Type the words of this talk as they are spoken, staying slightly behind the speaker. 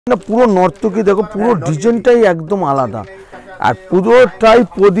না পুরো নর্তকী দেখো, পুরো ডিজাইনটাই একদম আলাদা আর পুরোটাই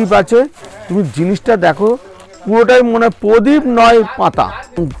প্রদীপ আছে। তুমি জিনিসটা দেখো, পুরোটাই মনে প্রদীপ নয় পাতা।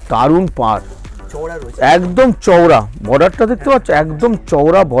 দারুণ পাড়, একদম চওড়া বর্ডারটা দেখতে পাচ্ছ, একদম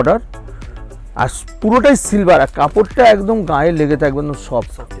চওড়া বর্ডার আর পুরোটাই সিলভার। আর কাপড়টা একদম গায়ে লেগে থাকবে একদম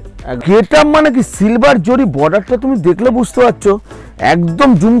সফট। গেটআপ মানে কি সিলভার জরি, বর্ডারটা তুমি দেখলে বুঝতে পারছো। একদম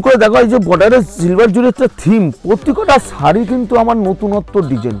জুম করে দেখো, এই যে বর্ডারের সিলভার জরি একটা থিম। প্রত্যেকটা শাড়ি কিন্তু আমার নতুনত্ব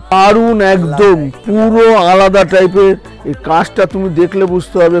ডিজাইন, দারুণ একদম পুরো আলাদা টাইপের। এই কাজটা তুমি দেখলে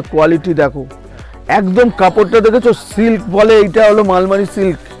বুঝতে হবে, কোয়ালিটি দেখো একদম। কাপড়টা দেখেছো, সিল্ক বলে, এইটা হলো মালমারি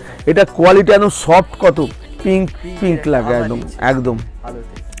সিল্ক। এটা কোয়ালিটি একদম সফট, কত পিঙ্ক পিঙ্ক লাগে একদম একদম।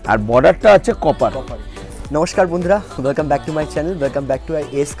 আর বর্ডারটা আছে কপার। নমস্কার বন্ধুরা, welcome back to my channel, welcome back to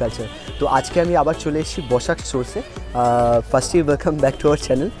S culture. তো আজকে আমি আবার চলে এসেছি Basak স্টোরসে। Firstly welcome back to our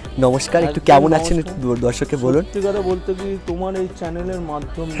channel. নমস্কার, একটু কেমন আছেন একটু দর্শককে বলুন। সত্যি কথা বলতে কি, তোমার এই চ্যানেলের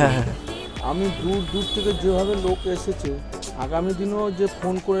মাধ্যমে আমি দূর দূর থেকে যেভাবে লোক এসেছে, আগামী দিনেও যে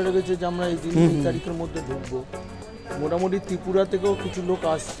ফোন করে রেখেছে যে আমরা এই দিন এই তারিখের মধ্যে ঢুকবো। মোটামুটি ত্রিপুরা থেকেও কিছু লোক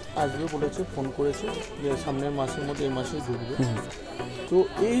আসবে বলেছে, ফোন করেছে যে সামনের মাসের মধ্যে, এই মাসেই ঢুকবে। তো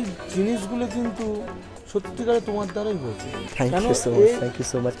এই জিনিসগুলো কিন্তু সত্যিকারে তোমার দ্বারাই হয়েছে। Thank you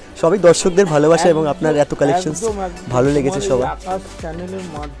so much. সবাই দর্শকদের ভালোবাসা এবং আপনার এত কালেকশন ভালো লেগেছে সবার। আকাশ চ্যানেলের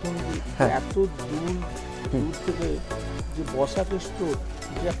মাধ্যমে এত দূর দূর থেকে যে বসাক স্টোর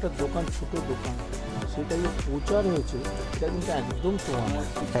যে একটা দোকান, ছোট দোকান, সেটা যে প্রচার হয়েছে, এটা কিন্তু একদম তোমার।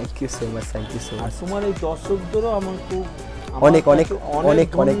 Thank you so much, thank you so much. তোমার এই দর্শকদেরও আমার খুব অনেক অনেক অনেক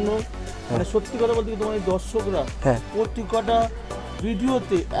অনেক মানে সত্যি কথা বলতে তোমার এই দর্শকরা প্রতি কটা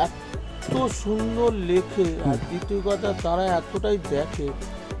ভিডিওতে এত সুন্দর লেখে, আর দ্বিতীয় কথা তারা এতটাই দেখে।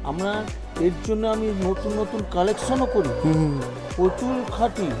 আমরা এর জন্য আমি নতুন নতুন কালেকশনও করি, প্রচুর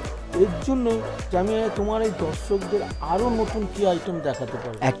খাটি এর জন্য যে আমি তোমার এই দর্শকদের আরও নতুন কি আইটেম দেখাতে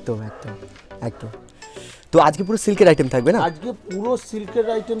পারি। একদম একদম একদম। তো আজকে পুরো সিল্কের আইটেম থাকবে না? আজকে পুরো সিল্কের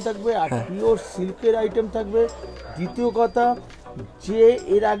আইটেম থাকবে, আর পিওর সিল্কের আইটেম থাকবে। দ্বিতীয় কথা, যে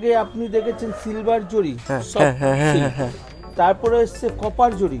এর আগে আপনি দেখেছেন সিলভার জরি, তারপরে এসছে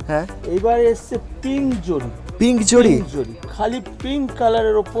কপার জরি, এবার এসছে পিঙ্ক জরি। পিঙ্ক জরি, খালি পিঙ্ক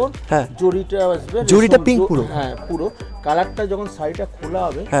কালারের উপর জরিটা আসবে। জরিটা পিঙ্ক পুরো? হ্যাঁ পুরো। কালারটা যখন শাড়িটা খোলা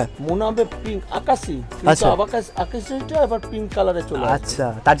হবে মনে হবে পিঙ্ক আকাশি, কিন্তু আকাশিটা আবার পিঙ্ক কালারে চলে আসবে। আচ্ছা,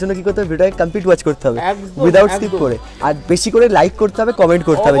 তার জন্য কি করতে হবে? ভিডিওটা কমপ্লিট ওয়াচ করতে হবে উইদাউট স্কিপ করে, আর বেশি করে লাইক করতে হবে, কমেন্ট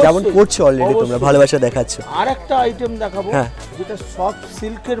করতে হবে, যেমন করছো অলরেডি তোমরা, ভালোবাসা দেখাচ্ছো। আর একটা আইটেম দেখাবো যেটা সফট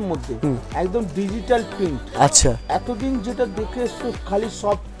সিল্কের মধ্যে একদম ডিজিটাল প্রিন্ট। আচ্ছা, এতদিন যেটা দেখে এসছো খালি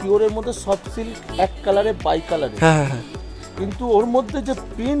সফট পিওরের মধ্যে সফট সিল্ক, এক কালারে বাই কালারে, কিন্তু ওর মধ্যে যে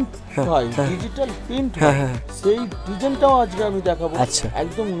প্রিন্ট হয়, ডিজিটাল প্রিন্ট হয়, সেই ডিজাইনটাও আজকে আমি দেখাবো।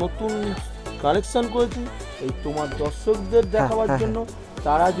 একদম নতুন কালেকশন করেছি এই তোমার দর্শকদের দেখাবার জন্য।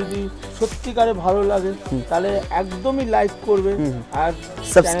 তারা যদি সত্যিকারে ভালো লাগে তাহলে একদমই লাইক করবে আর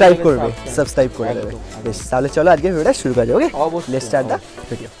সাবস্ক্রাইব করবে, সাবস্ক্রাইব করে দেবে। বেশ, তাহলে চলো আজকে ভিডিওটা শুরু করা যাক। ওকে, অবশ্যই লেটস স্টার্ট দা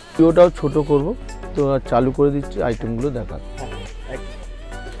ভিডিও। ভিডিওটাও ছোট করব, তো চালু করে দিচ্ছি আইটেমগুলো দেখার।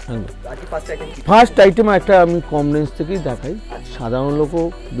 ফার্স্ট আইটেম একটা আমি কম রেঞ্জ থেকেই দেখাই, সাধারণ লোকও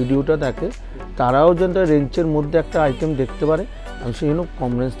ভিডিওটা দেখে, তারাও যেন রেঞ্জের মধ্যে একটা আইটেম দেখতে পারে, আমি সেই জন্য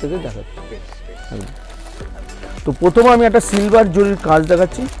কম রেঞ্জ থেকে দেখাচ্ছি। তো প্রথমে আমি একটা সিলভার জরির কাজ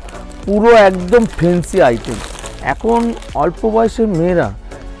দেখাচ্ছি, পুরো একদম ফ্যান্সি আইটেম। এখন অল্প বয়সের মেয়েরা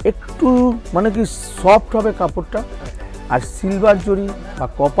একটু মানে কি সফট হবে কাপড়টা, আর সিলভার জরি বা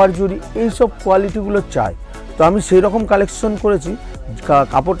কপার জরি এইসব কোয়ালিটিগুলো চাই। তো আমি সেই রকম কালেকশন করেছি,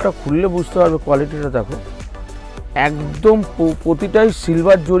 কাপড়টা খুললে বুঝতে পারবে কোয়ালিটিটা। দেখো একদম প্রতিটাই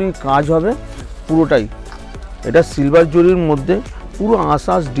সিলভার জরির কাজ হবে পুরোটাই। এটা সিলভার জরির মধ্যে পুরো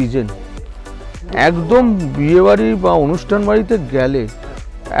আঁশ ডিজাইন, একদম বিয়েবাড়ি বা অনুষ্ঠান বাড়িতে গেলে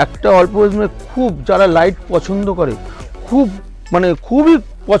একটা অল্প খুব যারা লাইট পছন্দ করে, খুব মানে খুবই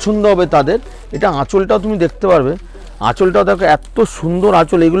পছন্দ হবে তাদের। এটা আঁচলটাও তুমি দেখতে পারবে, আঁচলটাও দেখো এত সুন্দর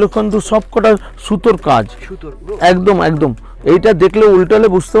আঁচল। এগুলো কিন্তু সব কটা সুতোর কাজ, একদম একদম। এইটা দেখলে উল্টালে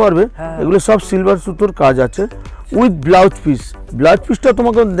বুঝতে পারবে এগুলো সব সিলভার সুতোর কাজ আছে উইথ ব্লাউজ পিস। ব্লাউজ পিসটা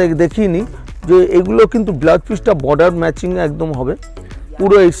তোমাকে দেখিয়ে নি যে এগুলো কিন্তু ব্লাউজ পিসটা বর্ডার ম্যাচিং একদম হবে।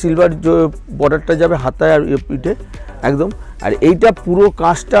 পুরো এই সিলভার বর্ডারটা যাবে হাতায় আর পিঠে একদম। আর এইটা পুরো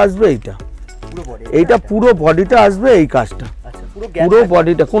কাজটা আসবে, এইটা পুরো বডিটা আসবে এই কাজটা, পুরো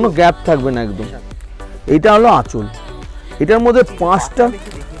বডিটা, কোনো গ্যাপ থাকবে না একদম। এইটা হলো আঁচল। এটার মধ্যে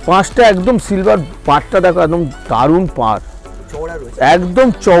পাঁচটা একদম সিলভার পাড়টা দেখো, একদম দারুণ পাড়, একদম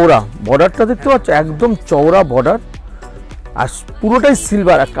চওড়া বর্ডারটা দেখতে পাচ্ছ, একদম চওড়া বর্ডার আর পুরোটাই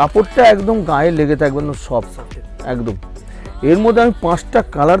সিলভার। আর কাপড়টা একদম গায়ে লেগে থাকবে একদম সফট একদম। এর মধ্যে আমি 5টা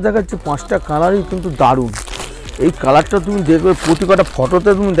কালার দেখাচ্ছি, 5টা কালারই কিন্তু দারুণ। এই কালারটা তুমি দেখবে প্রতিটা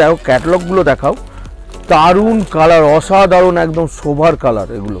ফটোতে তুমি দেখো, ক্যাটালগুলো দেখাও, দারুণ কালার, অসাধারণ, একদম শোভার কালার।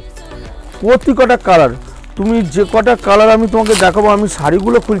 এগুলো প্রতিটা কালার, তুমি যে কটা কালার আমি তোমাকে দেখাবো, আমি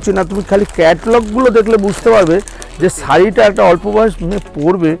শাড়িগুলো খুলছি না, তুমি খালি ক্যাটালগুলো দেখলে বুঝতে পারবে যে শাড়িটা একটা অল্প বয়স মেয়ে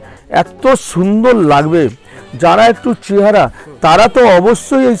পরবে এত সুন্দর লাগবে। যারা একটু চেহারা, তারা তো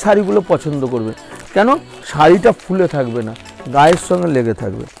অবশ্যই এই শাড়িগুলো পছন্দ করবে। কেন? শাড়িটা ফুলে থাকবে না, গায়ের সঙ্গে লেগে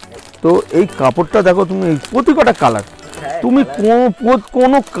থাকবে। তো এই কাপড়টা দেখো তুমি, এই প্রতিটা কালার, তুমি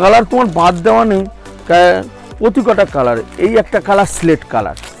কোনো কালার তোমার বাদ দেওয়া নেই, প্রতিটা কালার। এই একটা কালার স্লেট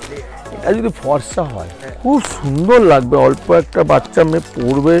কালার, এটা যদি ফর্সা হয় খুব সুন্দর লাগবে। অল্প একটা বাচ্চা মেয়ে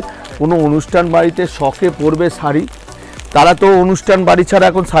পরবে, কোনো অনুষ্ঠান বাড়িতে শখে পরবে শাড়ি, তারা তো অনুষ্ঠান বাড়ি ছাড়া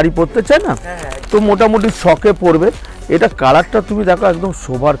এখন শাড়ি পরতে চায় না, তো মোটামুটি শখে পরবে। এটা কালারটা তুমি দেখো, একদম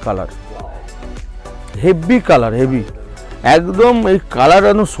শোভার কালার, হেভি কালার, হেভি একদম। এই কালার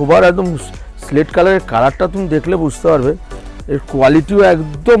একদম শোভার, একদম স্লেট কালারের কালারটা তুমি দেখলে বুঝতে পারবে এর কোয়ালিটিও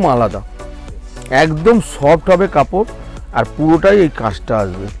একদম আলাদা, একদম সফট হবে কাপড়, আর পুরোটাই এই কাজটা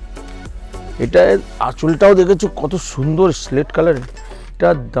আসবে। এটা আঁচলটাও দেখেছো কত সুন্দর স্লেট কালারের।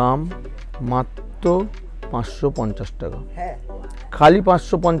 এটার দাম মাত্র 550 টাকা, খালি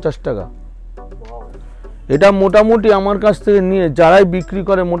 550 টাকা। এটা মোটামুটি আমার কাছ থেকে নিয়ে যারাই বিক্রি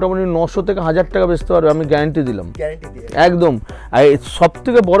করে মোটামুটি 900 থেকে 1000 টাকা বেচতে পারবে, আমি গ্যারান্টি দিলাম একদম। আর সব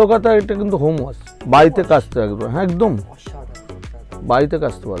থেকে বড় কথা, এটা কিন্তু হোম ওয়াশ, বাড়িতে কাচতে একদম, একদম বাড়িতে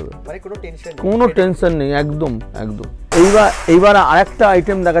কাচতে পারবে, কোনো টেনশন নেই, একদম একদম। এইবার আরেকটা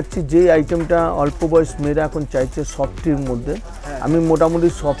আইটেম দেখাচ্ছি, যে আইটেমটা অল্প বয়স মেয়েরা এখন চাইছে সফটির মধ্যে। আমি মোটামুটি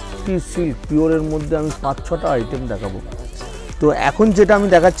সফটি সিল্ক পিওরের মধ্যে আমি 5-6টা আইটেম দেখাবো। তো এখন যেটা আমি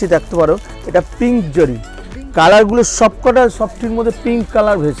দেখাচ্ছি দেখতে পারো, এটা পিঙ্ক জরি কালারগুলো, সবকটা সফটির মধ্যে পিঙ্ক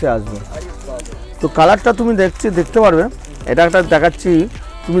কালার ভেসে আসবে। তো কালারটা তুমি দেখতে পারবে, এটা একটা দেখাচ্ছি,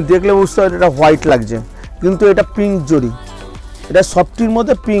 তুমি দেখলে বুঝতে পারবে এটা হোয়াইট লাগছে, কিন্তু এটা পিঙ্ক জরি, এটা সফটির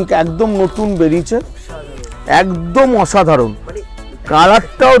মধ্যে পিঙ্ক, একদম নতুন বেরিয়েছে, একদম অসাধারণ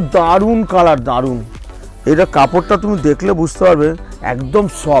কালারটাও, দারুণ কালার, দারুণ। এটা কাপড়টা তুমি দেখলে বুঝতে পারবে একদম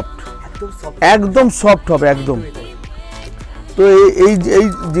সফট, একদম সফট হবে একদম। তো এই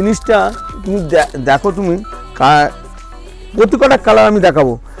জিনিসটা তুমি দেখো, তুমি প্রতিটা কালার আমি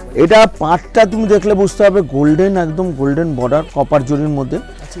দেখাবো। এটা পাটটা তুমি দেখলে বুঝতে পারবে গোল্ডেন, একদম গোল্ডেন বর্ডার কপার জরির মধ্যে।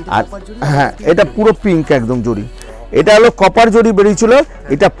 আর হ্যাঁ, এটা পুরো পিঙ্ক একদম জরি, এটা হলো কপার জরি বেরিয়েছিল,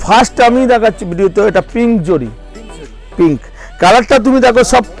 এটা ফার্স্ট আমি দেখাচ্ছি ভিডিওতে। এটা পিঙ্ক জরি, পিঙ্ক কালারটা তুমি দেখো,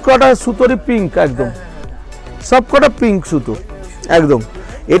 সবকটা সুতোরই পিঙ্ক, একদম সবকটা পিঙ্ক সুতো একদম।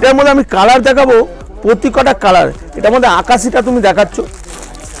 এটার মধ্যে আমি কালার দেখাবো, প্রতিটা কালার। এটার মধ্যে আকাশিটা তুমি দেখাচ্ছ,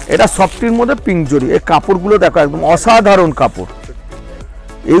 এটা সফটির মধ্যে পিঙ্ক জরি। এই কাপড়গুলো দেখো, একদম অসাধারণ কাপড়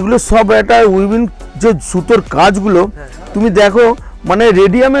এগুলো সব। এটা উইভিং যে সুতোর কাজগুলো তুমি দেখো, মানে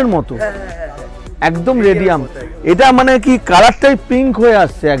রেডিয়ামের মতো, একদম রেডিয়াম। এটা মানে কি কালারটাই পিঙ্ক হয়ে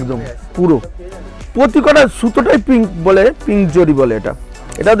আসছে একদম পুরো, প্রতিটা সুতোটাই পিঙ্ক বলে, পিঙ্ক জরি বলে এটা।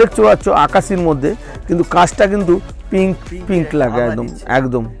 এটা দেখছো পাচ্ছ আকাশির মধ্যে, কিন্তু কাজটা কিন্তু পিঙ্ক পিঙ্ক লাগে একদম,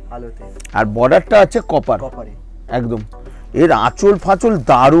 একদম। আর বর্ডারটা আছে কপার একদম। এর আঁচল ফাচল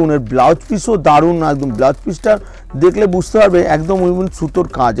দারুণ, এর ব্লাউজ পিসও দারুণ একদম। ব্লাউজ পিসটা দেখলে বুঝতে পারবে একদম উইভিং সুতোর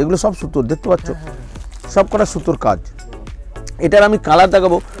কাজ, এগুলো সব সুতোর, দেখতে পাচ্ছ সব কটা সুতোর কাজ। এটার আমি কালার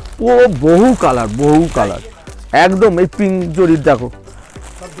দেখাবো, ও বহু কালার, বহু কালার একদম। এই পিঙ্ক জরির দেখো,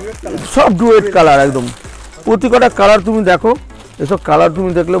 সব ডুয়েট কালার একদম। প্রতিটা কালার তুমি দেখো, এসব কালার তুমি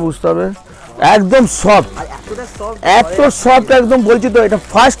দেখলে বুঝতে হবে একদম সফট, এত সফট একদম। বলছি তো, এটা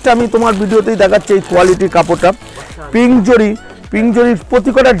ফার্স্ট আমি তোমার ভিডিওতেই দেখাচ্ছি এই কোয়ালিটির কাপড়টা। পিঙ্ক জরি, পিঙ্ক জরির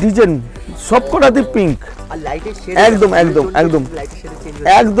প্রতিটা ডিজাইন সবকটাতে পিঙ্ক, একদম একদম একদম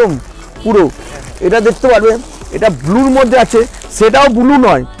একদম পুরো। এটা দেখতে পারবে, এটা ব্লুর মধ্যে আছে, সেটাও ব্লু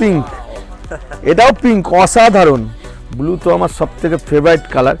নয়, পিঙ্ক, এটাও পিঙ্ক, অসাধারণ। ব্লু তো আমার সব থেকে ফেভারিট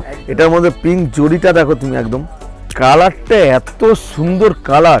কালার। এটার মধ্যে পিঙ্ক জরিটা দেখো তুমি, একদম কালারটা এত সুন্দর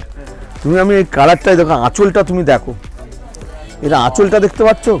কালার। তুমি আমি এই কালারটাই দেখো, আঁচলটা তুমি দেখো, এটা আঁচলটা দেখতে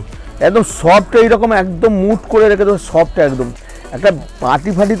পাচ্ছ একদম সফট, এইরকম একদম মুট করে রেখে দেবো, সফট একদম। একটা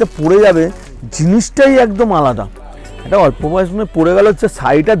পাটি ফাটিতে পরে যাবে, জিনিসটাই একদম আলাদা। এটা অল্প বয়স মেয়ে পরে গেল, হচ্ছে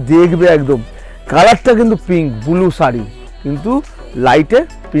শাড়িটা দেখবে একদম, কালারটা কিন্তু পিঙ্ক, ব্লু শাড়ি কিন্তু লাইটে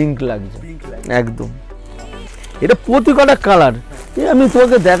পিঙ্ক লাগছে একদম। এটা প্রতিটা কালার আমি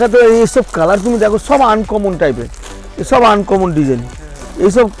তোমাকে দেখাতে, এইসব কালার তুমি দেখো সব আনকমন টাইপের, এসব আনকমন ডিজাইন।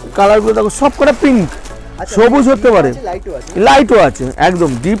 এইসব কালারগুলো দেখো সব কটা পিঙ্ক, সবুজ হতে পারে, লাইটও আছে একদম,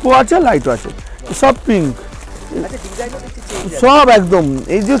 ডিপও আছে, লাইটও আছে, সব পিঙ্ক সব একদম।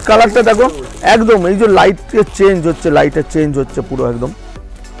 এই যে কালারটা দেখো একদম, এই যে লাইটের চেঞ্জ হচ্ছে, লাইটের চেঞ্জ হচ্ছে পুরো একদম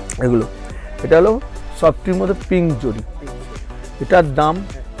এগুলো। এটা হলো সফটির মধ্যে পিঙ্ক জরি, এটার দাম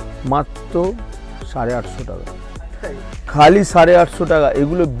মাত্র 850 টাকা, খালি 850 টাকা,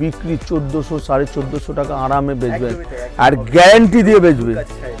 এগুলো বিক্রি 1400 1450 টাকা আরামে বেচবে, আর গ্যারান্টি দিয়ে বেচবে,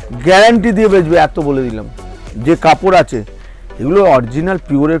 গ্যারান্টি দিয়ে বেচবে, এত বলে দিলাম। যে কাপড় আছে এগুলো অরিজিনাল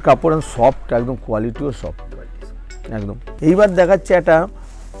পিওরের কাপড়, সফট একদম, কোয়ালিটিও সফট একদম। এইবার দেখাচ্ছে একটা,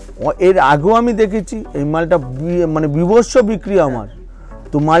 এর আগেও আমি দেখেছি এই মালটা মানে বিভৎস বিক্রি আমার,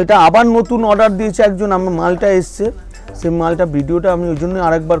 তো মালটা আবার নতুন অর্ডার দিয়েছে একজন, আমার মালটা এসছে, সেই মালটা ভিডিওটা আমি ওই জন্য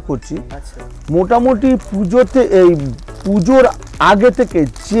আরেকবার করছি। মোটামুটি পুজোতে, এই পুজোর আগে থেকে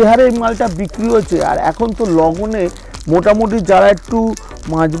যে হারে এই মালটা বিক্রি হয়েছে, আর এখন তো লগনে মোটামুটি যারা একটু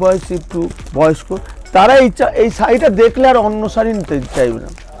মাঝ বয়সী, একটু বয়স্ক, তারা এই শাড়িটা দেখলে আর অন্য শাড়ি নিতে চাইবে না।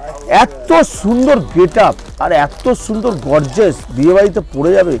 এত সুন্দর গেট আপ আর এত সুন্দর গর্জেস, বিয়েবাড়িতে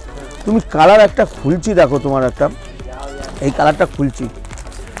পরে যাবে তুমি। কালার একটা খুলছি দেখো, তোমার একটা এই কালারটা খুলছি,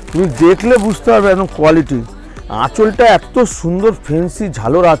 তুমি দেখলে বুঝতে পারবে একদম কোয়ালিটি। আঁচলটা এত সুন্দর ফেন্সি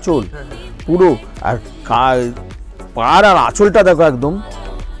ঝালোর আঁচল পুরো, আর পাড় আর আঁচলটা দেখো একদম,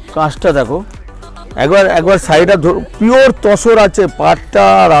 কাজটা দেখো একবার শাড়িটা পিওর তসর আছে, পাড়টা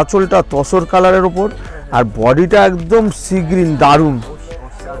আর আঁচলটা তসর কালারের ওপর, আর বডিটা একদম সি গ্রিন, দারুণ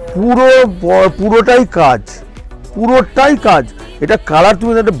পুরোটাই কাজ, পুরোটাই কাজ। এটা কালার,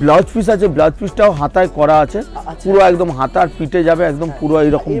 তুমি একটা ব্লাউজ পিস আছে, ব্লাউজ পিসটাও হাতায় করা আছে, পুরো একদম হাতার পিঠে যাবে একদম পুরো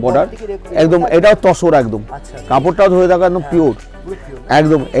এইরকম বর্ডার একদম, এটাও তসর একদম, কাপড়টাও ধরে থাকো একদম পিওর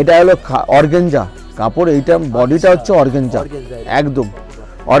একদম। এটা হলো অর্গেঞ্জা কাপড়, এইটা বডিটা হচ্ছে অর্গেঞ্জা একদম,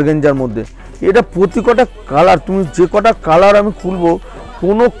 অর্গেঞ্জার মধ্যে। এটা প্রতি কটা কালার, তুমি যে কটা কালার আমি খুলবো,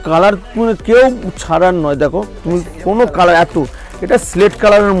 কোনো কালার তুমি কেউ ছাড়ার নয়। দেখো তুমি কোনো কালার, এত এটা স্লেট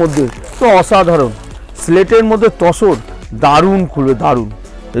কালারের মধ্যে তো অসাধারণ, স্লেটের মধ্যে তসর, দারুণ খুলবে, দারুণ।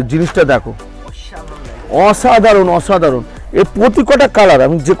 এই জিনিসটা দেখো অসাধারণ, অসাধারণ। এর প্রতি কটা কালার,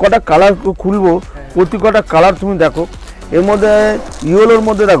 আমি যে কটা কালার খুলবো প্রতি কটা কালার তুমি দেখো। এর মধ্যে ইয়েলোর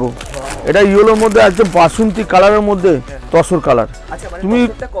মধ্যে দেখো, এটা ইয়েলোর মধ্যে একদম বাসন্তী কালারের মধ্যে তসর কালার, তুমি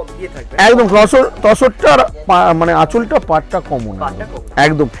একদম তসরটা মানে আঁচলটা পাটটা কমন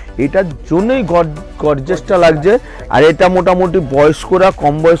একদম, এটার জন্যই গর্জেসটা লাগছে। আর এটা মোটামুটি বয়স্করা,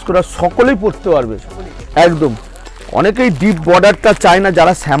 কম বয়স্করা সকলেই পরতে পারবে একদম। অনেকেই ডিপ বর্ডারটা চায় না,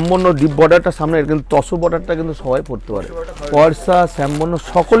 যারা শ্যামবর্ণ ডিপ বর্ডারটা সামনে, কিন্তু তসর বর্ডারটা কিন্তু সবাই পরতে পারে, ফর্সা শ্যামবর্ণ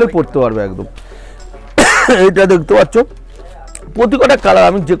সকলে পরতে পারবে একদম। এইটা দেখতে পাচ্ছ প্রতি কটা কালার,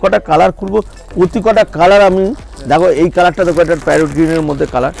 আমি যে কটা কালার খুলবো প্রতি কটা কালার আমি দেখো। এই কালারটা দেখো, এটা প্যারট গ্রিনের মধ্যে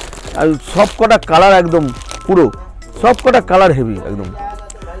কালার, আর সব কটা কালার একদম পুরো, সব কটা কালার হেভি একদম।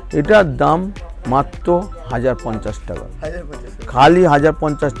 এটার দাম মাত্র 1050 টাকা, খালি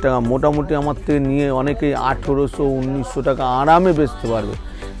 1050 টাকা। মোটামুটি আমার থেকে নিয়ে অনেকেই 1800-1900 টাকা আরামে বেচতে পারবে,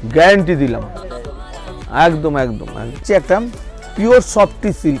 গ্যারান্টি দিলাম একদম একদম। একটা পিওর সফটি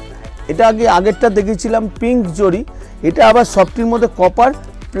সিল্ক, এটা আগেরটা দেখেছিলাম পিঙ্ক জরি, এটা আবার সফটির মধ্যে কপার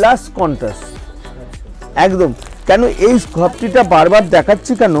প্লাস কন্ট্রাস্ট একদম। কেন এই সফটিটা বারবার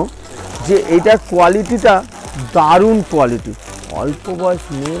দেখাচ্ছি কেন, যে এইটার কোয়ালিটিটা দারুণ কোয়ালিটি। অল্প বয়স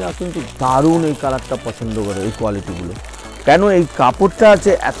মেয়েরা কিন্তু দারুণ এই কালারটা পছন্দ করে, এই কোয়ালিটিগুলো। কেন এই কাপড়টা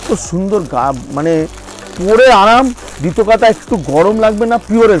আছে এত সুন্দর, মানে পরে আরাম, দ্বিতীয় কথা একটু গরম লাগবে না,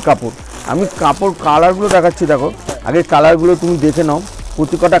 পিওরের কাপড়। আমি কাপড় কালারগুলো দেখাচ্ছি দেখো, আগে কালারগুলো তুমি দেখে নাও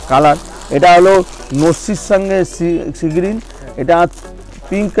প্রতি কটা কালার। এটা হলো নস্যির সঙ্গে সি গ্রিন, এটা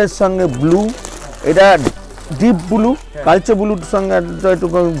পিঙ্কের সঙ্গে ব্লু, এটা ডিপ ব্লু, কালচে ব্লুর সঙ্গে একটু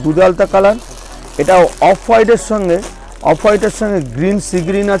দুধালতা কালার, এটা অফ হোয়াইটের সঙ্গে গ্রিন, সি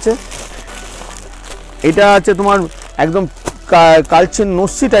গ্রিন আছে, এটা আছে তোমার একদম কালচে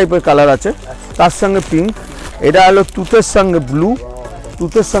নস্যি টাইপের কালার আছে, তার সঙ্গে পিঙ্ক, এটা হলো তুতের সঙ্গে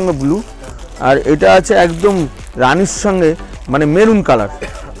ব্লু, আর এটা আছে একদম রানির সঙ্গে মানে মেরুন কালার,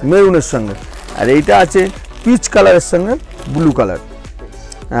 মেরুনের সঙ্গে, আর এইটা আছে পিচ কালারের সঙ্গে ব্লু কালার।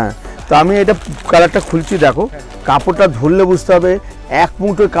 হ্যাঁ, তো আমি এটা কালারটা খুলছি দেখো, কাপড়টা ধরলে বুঝতে হবে এক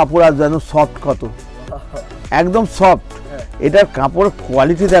মুঠোর কাপড়, আর যেন সফট কত, একদম সফট। এটার কাপড়ের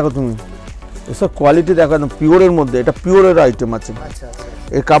কোয়ালিটি দেখো, তুমি এসব কোয়ালিটি দেখো একদম পিওরের মধ্যে, এটা পিওরের আইটেম আছে।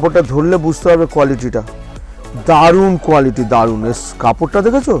 এই কাপড়টা ধরলে বুঝতে পারবে কোয়ালিটিটা, দারুণ কোয়ালিটি, দারুণ। এর কাপড়টা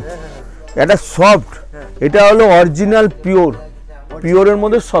দেখেছো, এটা সফট, এটা হলো অরিজিনাল পিওরের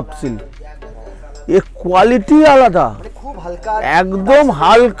মধ্যে সফট সিল্ক। এর কোয়ালিটি আলাদা, একদম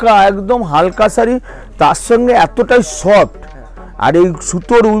হালকা শাড়ি, তার সঙ্গে এতটাই সফট। আর এই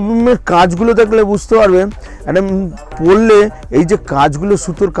সুতোর উইমের কাজগুলো দেখলে বুঝতে পারবে, একদম পরলে এই যে কাজগুলো,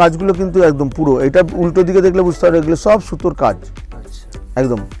 সুতোর কাজগুলো কিন্তু একদম পুরো, এটা উল্টো দিকে দেখলে বুঝতে পারবে এগুলো সব সুতোর কাজ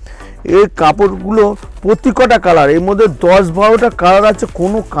একদম। এই কাপড়গুলো প্রতি কটা কালার, এর মধ্যে 10-12টা কালার আছে,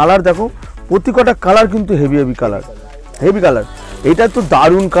 কোনো কালার দেখো প্রতি কটা কালার কিন্তু হেভি কালার। এটা তো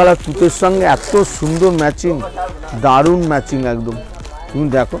দারুণ কালার, তুতের সঙ্গে এত সুন্দর ম্যাচিং, দারুণ ম্যাচিং একদম। তুমি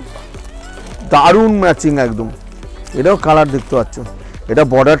দেখো দারুণ ম্যাচিং একদম, এটাও কালার দেখতে পাচ্ছ, এটা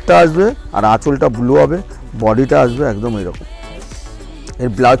বর্ডারটা আসবে আর আঁচলটা ব্লু হবে, বডিটা আসবে একদম এরকম। এর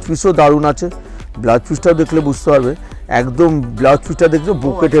ব্লাউজ পিসও দারুণ আছে, ব্লাউজ পিসটাও দেখলে বুঝতে পারবে, একদম ব্লাউজ পিসটা দেখছো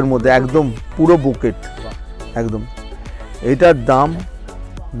বুকেটের মধ্যে, একদম পুরো বুকেট একদম। এটার দাম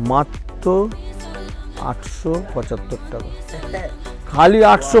মাত্র 875 টাকা, খালি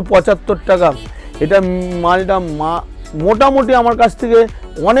 875 টাকা। এটা মালটা মোটামুটি আমার কাছ থেকে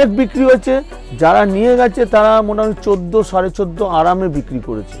অনেক বিক্রি হয়েছে, যারা নিয়ে গেছে তারা মোটামুটি 14 14.5 আরামে বিক্রি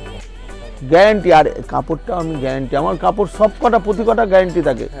করেছে, গ্যারান্টি। আর কাপড়টা আমি গ্যারান্টি, আমার কাপড় সব কটা প্রতি কটা গ্যারান্টি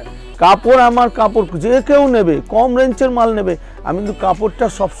থাকে। কাপড় আমার কাপড় যে কেউ নেবে, কম রেঞ্জের মাল নেবে, আমি কিন্তু কাপড়টা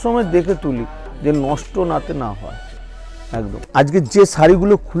সবসময় দেখে তুলি যে নষ্ট নাতে না হয় একদম। আজকে যে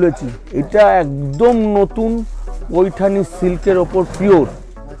শাড়িগুলো খুলেছি এটা একদম নতুন পৈঠানি সিল্কের ওপর পিওর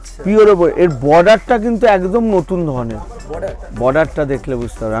ওপর। এর বর্ডারটা কিন্তু একদম নতুন ধরনের, বর্ডারটা দেখলে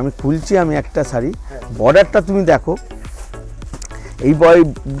বুঝতে পারবে। আমি খুলছি আমি একটা শাড়ি, বর্ডারটা তুমি দেখো,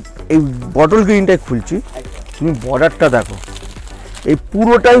 এই বটল গ্রিনটাই খুলছি, তুমি বর্ডারটা দেখো, এই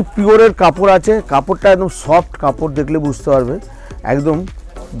পুরোটাই পিওরের কাপড় আছে, কাপড়টা একদম সফট কাপড়, দেখলে বুঝতে পারবে একদম।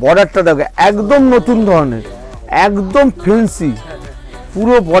 বর্ডারটা দেখো একদম নতুন ধরনের, একদম ফেন্সি,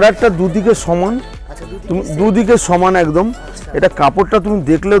 পুরো বর্ডারটা দুদিকে সমান, তুমি দুদিকে সমান একদম। এটা কাপড়টা তুমি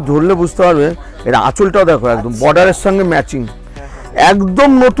দেখলে ধরলে বুঝতে পারবে, এটা আঁচলটাও দেখো একদম বর্ডারের সঙ্গে ম্যাচিং, একদম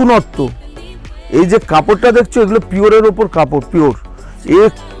নতুনত্ব। এই যে কাপড়টা দেখছো এগুলো পিওরের ওপর কাপড়, পিওর। এই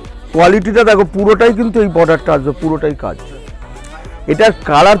কোয়ালিটিটা দেখো, পুরোটাই কিন্তু এই বর্ডারটা আসবে, পুরোটাই কাজ। এটার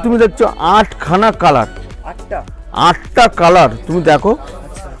কালার তুমি দেখছো 8খানা কালার, 8টা কালার তুমি দেখো,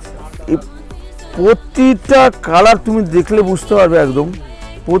 প্রতিটা কালার তুমি দেখলে বুঝতে পারবে একদম,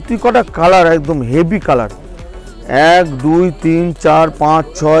 প্রতি কটা কালার একদম হেভি কালার, 1 2 3 4 5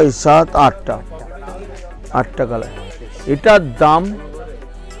 6 7 8টা কালার। এটার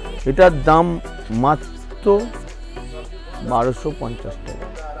দাম মাত্র 1250 টাকা,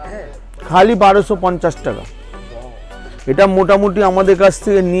 খালি 1250 টাকা। এটা মোটামুটি আমাদের কাছ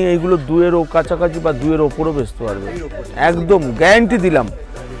থেকে নিয়ে এগুলো 2-এর কাছাকাছি বা 2-এর ওপরও বেচতে পারবে, একদম গ্যারান্টি দিলাম।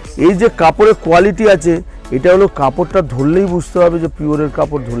 এই যে কাপড়ের কোয়ালিটি আছে, এটা হলো কাপড়টা ধরলেই বুঝতে হবে যে পিওরের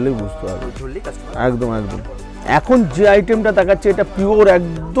কাপড়, ধরলেই বুঝতে হবে একদম একদম। এখন যে আইটেমটা দেখাচ্ছে এটা পিওর,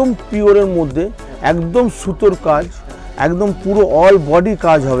 একদম পিওরের মধ্যে, একদম সুতোর কাজ, একদম পুরো অল বডি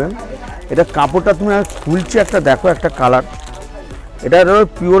কাজ হবে। এটা কাপড়টা তুমি খুলছি একটা দেখো, একটা কালার, এটা হলো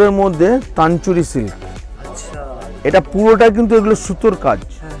পিওরের মধ্যে তানচুরি সিল্ক, এটা পুরোটা কিন্তু এগুলো সুতোর কাজ।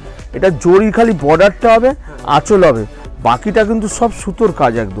 এটা জরি খালি বর্ডারটা হবে, আঁচল হবে, বাকিটা কিন্তু সব সুতোর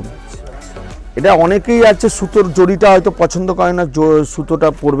কাজ একদম। এটা অনেকেই আছে সুতোর জরিটা হয়তো পছন্দ করে না, সুতোটা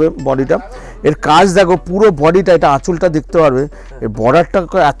পরবে বডিটা। এর কাজ দেখো পুরো বডিটা, এটা আঁচলটা দেখতে পারবে, এর বর্ডারটা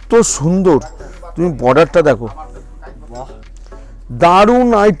এত সুন্দর, তুমি বর্ডারটা দেখো, দারুণ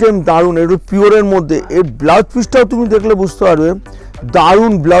আইটেম, দারুণ। এর পিওরের মধ্যে এর ব্লাউজ পিসটাও তুমি দেখলে বুঝতে পারবে,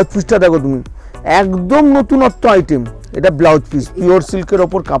 দারুণ ব্লাউজ পিসটা দেখো তুমি, একদম নতুনত্ব আইটেম। এটা ব্লাউজ পিস, পিওর সিল্কের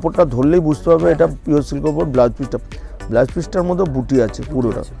ওপর, কাপড়টা ধরলেই বুঝতে পারবে এটা পিওর সিল্কের ওপর ব্লাউজ পিসটা। ব্লাউজ পিসটার মধ্যে বুটি আছে,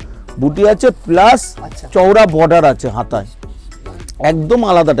 পুরোটা বুটি আছে, প্লাস চওড়া বর্ডার আছে হাতায়, একদম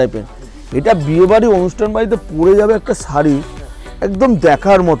আলাদা টাইপের। এটা বিয়েবাড়ি অনুষ্ঠান বাড়িতে পরে যাবে একটা শাড়ি, একদম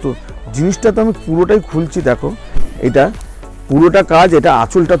দেখার মতো। জিনিসটা তো আমি পুরোটাই খুলছি দেখো, এটা পুরোটা কাজ। এটা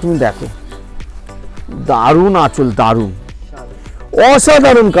আঁচলটা তুমি দেখো, দারুণ আঁচল, দারুণ,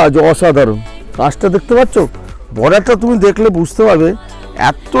 অসাধারণ কাজ, অসাধারণ কাজটা দেখতে পাচ্ছ। বর্ডারটা তুমি দেখলে বুঝতে পারবে,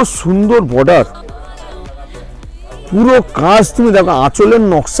 এত সুন্দর বর্ডার, পুরো কাজ তুমি দেখো, আঁচলের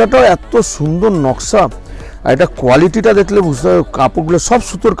নকশাটাও এত সুন্দর নকশা। আর এটা কোয়ালিটিটা দেখলে বুঝতে পারবে, কাপড়গুলো সব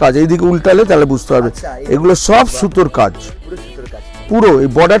সুতোর কাজ, এইদিকে উল্টালে তাহলে বুঝতে পারবে এগুলো সব সুতোর কাজ, পুরো এই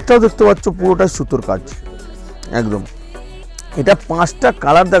বর্ডারটাও দেখতে পাচ্ছ, পুরোটাই সুতোর কাজ একদম। এটা 5টা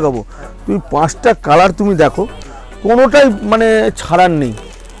কালার দেখাবো, তুমি 5টা কালার তুমি দেখো, কোনোটাই মানে ছাড়ার নেই,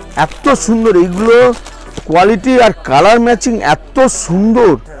 এত সুন্দর এইগুলো কোয়ালিটি আর কালার ম্যাচিং এত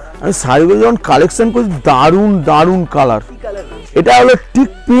সুন্দর। আমি শাড়িগুলো যখন কালেকশন করছি, দারুণ দারুণ কালার। এটা হলো ঠিক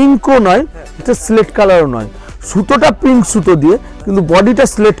পিঙ্কও নয়, এটা স্লেট কালারও নয়, সুতোটা পিঙ্ক সুতো দিয়ে, কিন্তু বডিটা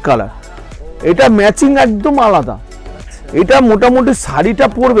স্লেট কালার। এটা ম্যাচিং একদম আলাদা। এটা মোটামুটি শাড়িটা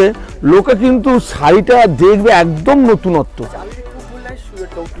পরবে লোকে, কিন্তু শাড়িটা দেখবে একদম নতুনত্ব,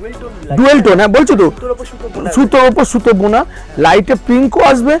 ডুয়েল টোন। হ্যাঁ বলছো তো, সুতোর ওপর সুতো বোনা, লাইটে পিঙ্কও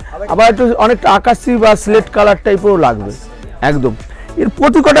আসবে, আবার একটু অনেকটা আকাশি বা স্লেট কালার টাইপেরও লাগবে একদম। এর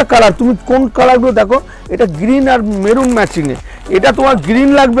প্রতি কটা কালার তুমি কোন কালারগুলো দেখো, এটা গ্রিন আর মেরুন ম্যাচিংয়ে, এটা তোমার গ্রিন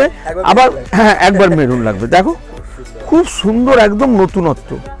লাগবে, আবার হ্যাঁ একবার মেরুন লাগবে, দেখো খুব সুন্দর, একদম নতুনত্ব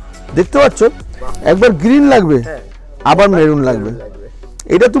দেখতে পাচ্ছ। একবার গ্রিন লাগবে, আবার মেরুন লাগবে,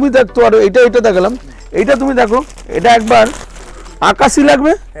 এটা তুমি দেখতে পারো। এটা দেখালাম, এটা তুমি দেখো, এটা একবার আকাশি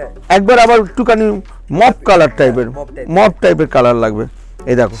লাগবে, একবার আবার একটুখানি মপ কালার টাইপের, মপ টাইপের কালার লাগবে।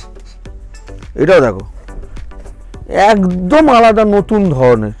 এই দেখো, এটাও দেখো একদম আলাদা নতুন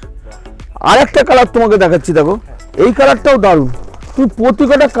ধরনের। আরেকটা কালার তোমাকে দেখাচ্ছি, দেখো এই কালারটাও দারুণ। তুমি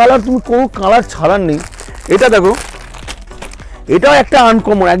প্রত্যেকটা কালার, তুমি কোনো কালার ছাড়ার নেই। এটা দেখো, এটাও একটা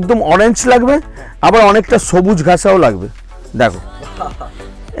আনকমন, একদম অরেঞ্জ লাগবে, আবার অনেকটা সবুজ ঘাসাও লাগবে। দেখো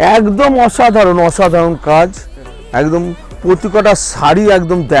একদম অসাধারণ অসাধারণ কাজ, একদম প্রত্যেকটা শাড়ি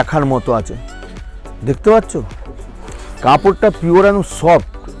একদম দেখার মতো আছে। দেখতে পাচ্ছ কাপড়টা পিওর একদম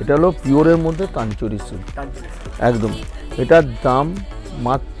সফট। এটা হলো পিওরের মধ্যে তানচুরি সিল্ক একদম। এটার দাম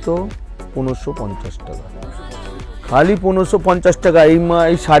মাত্র 1550 টাকা, খালি 1550 টাকা।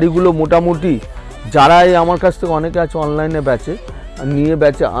 এই শাড়িগুলো মোটামুটি যারা আমার কাছ থেকে অনেকে আছে অনলাইনে বেচে, নিয়ে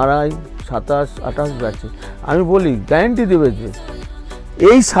বেচে 2.5, 27, 28 বেচে। আমি বলি গ্যারেন্টি দেবে যে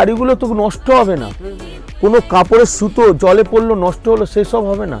এই শাড়িগুলো তো নষ্ট হবে না, কোনো কাপড়ের সুতো জলে পড়লো নষ্ট হলো সেসব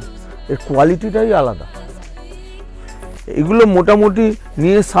হবে না, এর কোয়ালিটিটাই আলাদা। এগুলো মোটামুটি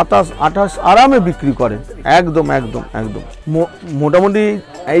নিয়ে 27, 28 আরামে বিক্রি করে একদম একদম একদম। মোটামুটি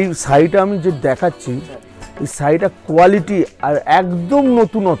এই শাড়িটা আমি যে দেখাচ্ছি, এই শাড়িটা কোয়ালিটি আর একদম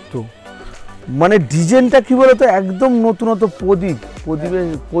নতুনত্ব, মানে ডিজাইনটা কি বলতো একদম নতুনত্ব।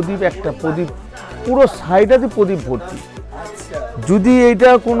 প্রদীপ একটা প্রদীপ, পুরো শাড়িটাতে প্রদীপ ভর্তি। যদি এইটা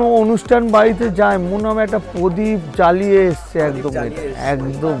কোনো অনুষ্ঠান বাড়িতে যায় মনে হবে একটা প্রদীপ জ্বালিয়ে এসছে একদম।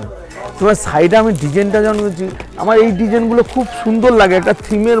 একদম তোমার শাড়িটা আমি ডিজাইনটা জানিয়েছি, আমার এই ডিজাইনগুলো খুব সুন্দর লাগে, একটা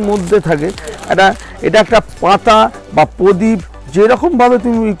থিমের মধ্যে থাকে। এটা একটা পাতা বা প্রদীপ যেরকমভাবে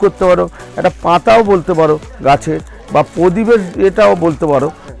তুমি করতে পারো, একটা পাতাও বলতে পারো গাছের, বা প্রদীপের এটাও বলতে পারো।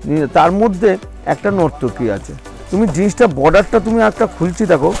 তার মধ্যে একটা নর্তকী আছে। তুমি জিনিসটা বর্ডারটা তুমি একটা খুলছি,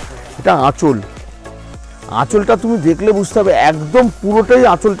 দেখো এটা আঁচল। আঁচলটা তুমি দেখলে বুঝতে হবে একদম পুরোটাই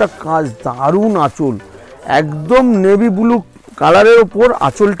আঁচলটা কাজ, দারুণ আঁচল, একদম নেভি ব্লু কালারের ওপর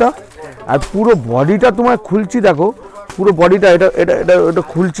আঁচলটা। আর পুরো বডিটা তোমায় খুলছি, দেখো পুরো বডিটা এটা এটা এটা এটা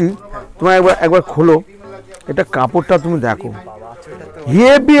খুলছি, তোমায় একবার খোলো। এটা কাপড়টা তুমি দেখো,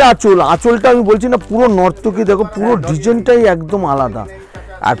 হেভি আঁচল। আঁচলটা আমি বলছি না পুরো নর্তকী, দেখো পুরো ডিজাইনটাই একদম আলাদা।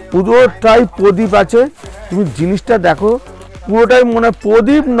 আর পুরোটাই প্রদীপ আছে, তুমি জিনিসটা দেখো পুরোটাই মনে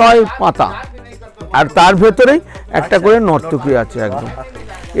প্রদীপ নয় পাতা, আর তার ভেতরেই একটা করে নর্তকী আছে একদম।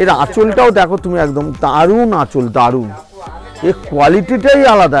 এর আঁচলটাও দেখো তুমি, একদম দারুণ আঁচল, দারুণ। এর কোয়ালিটিটাই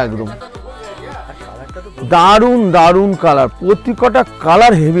আলাদা একদম, দারুণ দারুণ কালার, প্রত্যেকটা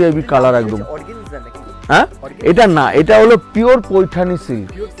কালার হেভি হেভি কালার একদম। হ্যাঁ এটা না, এটা হলো pure Paithani silk,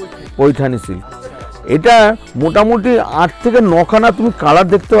 Paithani silk. এটা মোটামুটি 8 থেকে 9 খানা তুমি কালার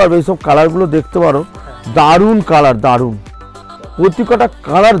দেখতে পারবে, এইসব কালারগুলো দেখতে পারো, দারুণ কালার, দারুণ প্রত্যেকটা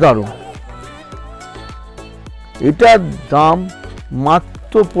কালার দারুণ। এটার দাম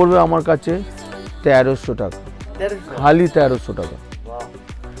মাত্র পড়বে আমার কাছে 1300 টাকা, খালি 1300 টাকা।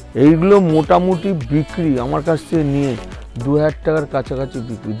 এইগুলো মোটামুটি বিক্রি আমার কাছ থেকে নিয়ে 2000 টাকার কাছাকাছি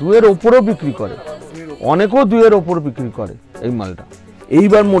বিক্রি, 2-এর ওপরও বিক্রি করে, অনেকেও 2-এর ওপর বিক্রি করে এই মালটা।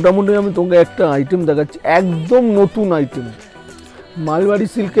 এইবার মোটামুটি আমি তোমাকে একটা আইটেম দেখাচ্ছি, একদম নতুন আইটেম। মালবাড়ি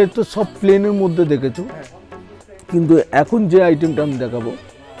সিল্কের তো সব প্লেনের মধ্যে দেখেছো, কিন্তু এখন যে আইটেমটা আমি দেখাবো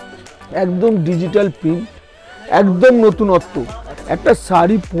একদম ডিজিটাল প্রিন্ট, একদম নতুনত্ব। একটা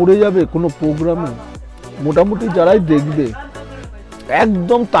শাড়ি পরে যাবে কোনো প্রোগ্রামে, মোটামুটি যারাই দেখবে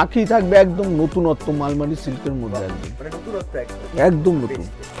একদম তাকিয়ে থাকবে, একদম নতুনত্ব মালবাড়ি সিল্কের মধ্যে, একদম নতুন।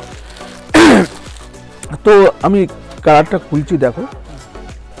 তো আমি কালারটা খুলছি, দেখো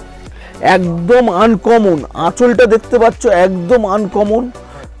একদম আনকমন। আঁচলটা দেখতে পাচ্ছ একদম আনকমন,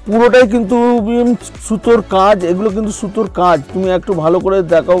 পুরোটাই কিন্তু সুতোর কাজ। এগুলো কিন্তু সুতোর কাজ, তুমি একটু ভালো করে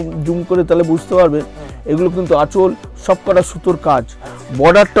দেখাও জুম করে, তাহলে বুঝতে পারবে এগুলো কিন্তু আঁচল সব কটা সুতোর কাজ।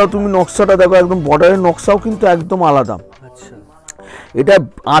 বর্ডারটাও তুমি নকশাটা দেখো, একদম বর্ডারের নকশাও কিন্তু একদম আলাদা। এটা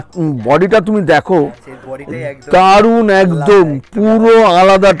বডিটা তুমি দেখো দারুণ, একদম পুরো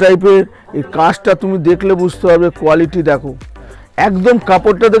আলাদা টাইপের। এই কাজটা তুমি দেখলে বুঝতে পারবে, কোয়ালিটি দেখো একদম।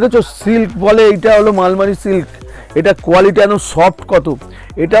 কাপড়টা দেখেছো, সিল্ক বলে, এটা হলো মালবাড়ি সিল্ক। এটা কোয়ালিটি একদম সফট কত।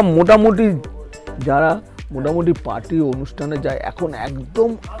 এটা মোটামুটি যারা মোটামুটি পার্টি অনুষ্ঠানে যায় এখন একদম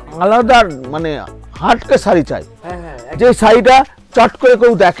আলাদা, মানে হাটকে শাড়ি চাই, যে শাড়িটা চট করে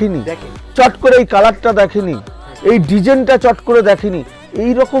কেউ দেখেনি, চট করে এই কালারটা দেখেনি, এই ডিজাইনটা চট করে দেখেনি,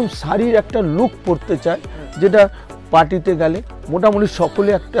 এই রকম শাড়ির একটা লুক পরতে চায়, যেটা পার্টিতে গেলে মোটামুটি সকলে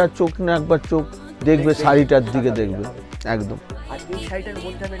একটা চোখ না একবার চোখ দেখবে শাড়িটার দিকে দেখবে একদম।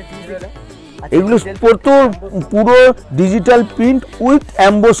 এগুলো পুরো ডিজিটাল প্রিন্ট উইথ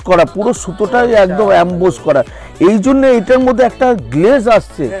অ্যাম্বোস করা, পুরো সুতোটাই একদম অ্যাম্বোস করা। এই জন্য এটার মধ্যে একটা গ্লেজ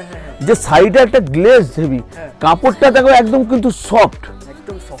আসছে, যে শাড়িটা একটা গ্লেজ হেভি। কাপড়টা দেখো একদম কিন্তু সফট,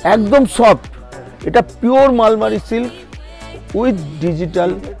 একদম সফট। এটা pure মালবাড়ি silk with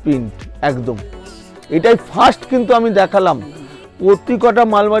digital print একদম। এটাই ফার্স্ট কিন্তু আমি দেখালাম। প্রত্যেকটা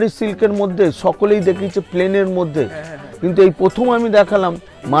মালবাড়ি সিল্কের মধ্যে সকলেই দেখিয়েছে প্লেনের মধ্যে, কিন্তু এই প্রথম আমি দেখালাম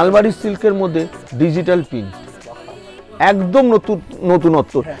মালবাড়ি সিল্কের মধ্যে ডিজিটাল প্রিন্ট, একদম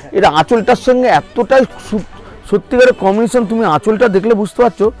নতুনত্ব। এর আঁচলটার সঙ্গে এতটাই সত্যিকারের কম্বিনেশন, তুমি আঁচলটা দেখলে বুঝতে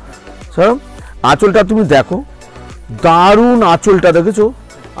পারছো স্যার। আঁচলটা তুমি দেখো, দারুণ আঁচলটা দেখেছো,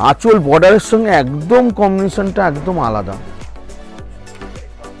 আঁচল বর্ডারের সঙ্গে একদম কম্বিনেশনটা একদম আলাদা।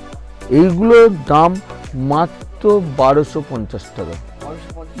 এইগুলোর দাম মাত্র 1250 টাকা,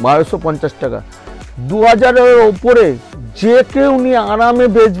 1250 টাকা। 2000-এর ওপরে যে কেউ নিয়ে আরামে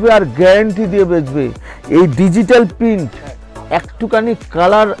বেচবে আর গ্যারান্টি দিয়ে বেচবে। এই ডিজিটাল প্রিন্ট একটুখানি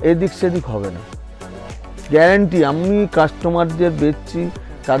কালার এদিক সেদিক হবে না, গ্যারান্টি। আমি কাস্টমারদের বেচছি,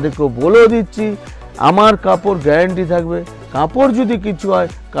 তাদেরকেও বলেও দিচ্ছি আমার কাপড় গ্যারান্টি থাকবে। কাপড় যদি কিছু হয়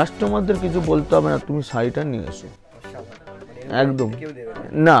কাস্টমারদের কিছু বলতে হবে না, তুমি শাড়িটা নিয়ে এসো, একদম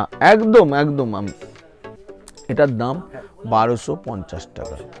না, একদম একদম। আমি এটার দাম 1250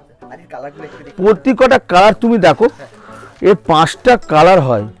 টাকা। প্রত্যেকটা কালার তুমি দেখো, এর 5টা কালার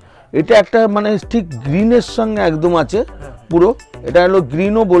হয়। এটা একটা মানে ঠিক গ্রিনের সঙ্গে একদম আছে পুরো, এটা হলো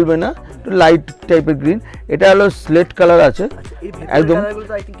গ্রিনও বলবে না, লাইট টাইপের গ্রিন। এটা হলো স্লেট কালার আছে একদম।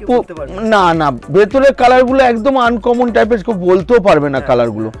 না না, ভেতরের কালারগুলো একদম আনকমন টাইপের, কেউ বলতেও পারবে না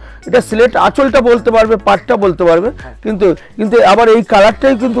কালারগুলো। এটা স্লেট, আঁচলটা বলতে পারবে, পাটটা বলতে পারবে, কিন্তু কিন্তু আবার এই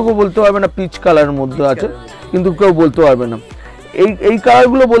কালারটাই কিন্তু কেউ বলতে পারবে না, পিচ কালারের মধ্যে আছে, কিন্তু কেউ বলতে পারবে না। এই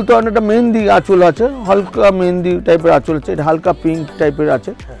কালারগুলো বলতে পারবে না। এটা মেহেন্দি আঁচল আছে, হালকা মেহেন্দি টাইপের আঁচল আছে, এটা হালকা পিঙ্ক টাইপের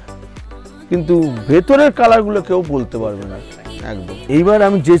আছে, কিন্তু ভেতরের কালারগুলো কেউ বলতে পারবে না একদম। এইবার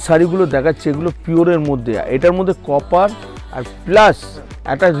আমি যে শাড়িগুলো দেখাচ্ছি এগুলো পিওরের মধ্যে, এটার মধ্যে কপার আর প্লাস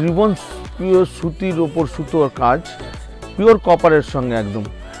একটা রিবন, পিওর সুতির ওপর সুতোর কাজ, পিওর কপারের সঙ্গে একদম।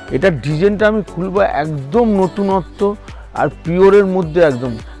 এটার ডিজাইনটা আমি খুলবো, একদম নতুনত্ব আর পিওরের মধ্যে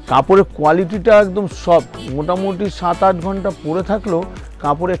একদম। কাপড়ের কোয়ালিটিটা একদম সব, মোটামুটি 7-8 ঘন্টা পরে থাকলেও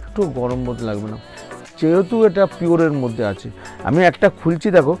কাপড়ে একটু গরম বোধ লাগবে না, যেহেতু এটা পিওরের মধ্যে আছে। আমি একটা খুলছি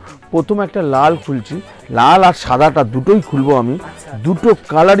দেখো, প্রথম একটা লাল খুলছি, লাল আর সাদাটা দুটোই খুলবো আমি। দুটো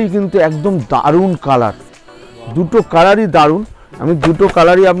কালারই কিন্তু একদম দারুণ কালার, দুটো কালারই দারুণ। আমি দুটো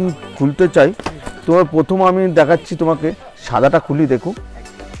কালারই আমি খুলতে চাই। তোমার প্রথম আমি দেখাচ্ছি তোমাকে, সাদাটা খুলি দেখো,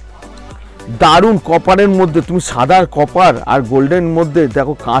 দারুণ কপারের মধ্যে, তুমি সাদার কপার আর গোল্ডেন মধ্যে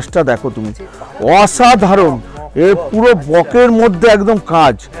দেখো কাজটা দেখো তুমি, অসাধারণ। এ পুরো বকের মধ্যে একদম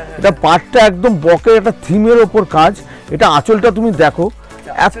কাজ, এটা পাটটা একদম বকের একটা থিমের ওপর কাজ। এটা আঁচলটা তুমি দেখো,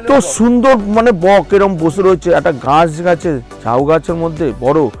 এত সুন্দর, মানে বক এরকম বসে রয়েছে একটা গাছে, ঝাউ গাছের মধ্যে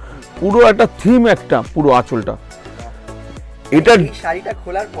বড়, পুরো একটা থিম, একটা পুরো আঁচলটা। এটা শাড়িটা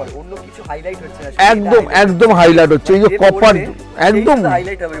খোলার পর অন্য কিছু হাইলাইট হচ্ছে না, একদম একদম হাইলাইট হচ্ছে। এই যে কপার, একদম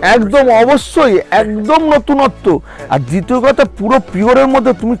একদম অবশ্যই একদম নতুনত্ব। আর দ্বিতীয় কথা, পুরো পিওরের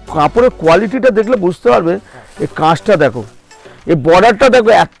মধ্যে তুমি কাপড়ের কোয়ালিটিটা দেখলে বুঝতে পারবে। এই কাজটা দেখো, এই বর্ডারটা দেখো,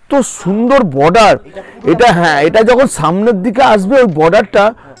 এত সুন্দর বর্ডার এটা। হ্যাঁ, এটা যখন সামনের দিকে আসবে ওই বর্ডারটা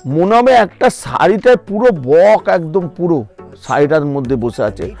মনে হবে একটা শাড়িটায় পুরো বক একদম পুরো শাড়িটার মধ্যে বসে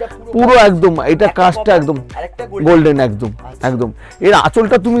আছে পুরো একদম। এটা কাজটা একদম গোল্ডেন, একদম একদম। এর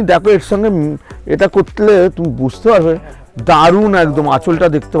আঁচলটা তুমি দেখো, এর সঙ্গে এটা করলে তুমি বুঝতে পারবে, দারুণ একদম আঁচলটা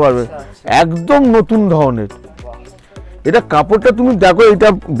দেখতে পারবে, একদম নতুন ধরনের। এটা কাপড়টা তুমি দেখো, এটা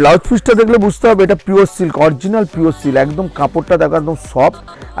ব্লাউজ পিসটা দেখলে বুঝতে হবে এটা pure silk, original pure silk একদম। কাপড়টা দেখো একদম সফট,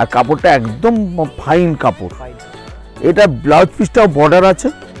 আর কাপড়টা একদম ফাইন কাপড়। এটা ব্লাউজ পিসটাও বর্ডার আছে,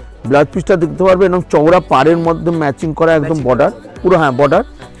 ব্লাউজ পিসটা দেখতে পারবে এরকম চওড়া পাড়ের মধ্যে ম্যাচিং করা একদম বর্ডার পুরো। হ্যাঁ, বর্ডার।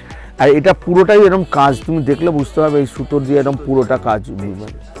 আর এটা পুরোটাই এরকম কাজ, তুমি দেখলে বুঝতে পারবে এই সুতোর দিয়ে এরকম পুরোটা কাজ।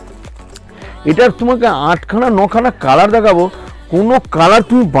 এটার তোমাকে 8খানা 9খানা কালার দেখাবো, কোনো কালার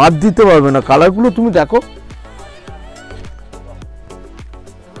তুমি বাদ দিতে পারবে না। কালারগুলো তুমি দেখো,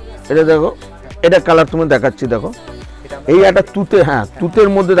 এটা দেখো, এটা কালার তুমি দেখাচ্ছি দেখো, এই একটা তুতে, হ্যাঁ তুতের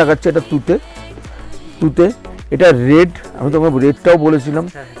মধ্যে দেখাচ্ছে, এটা তুতে তুতে। এটা রেড, আমি তোমাকে রেডটাও বলেছিলাম।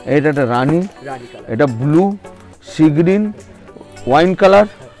 এটা একটা রানি, এটা blue, sea green, wine colour,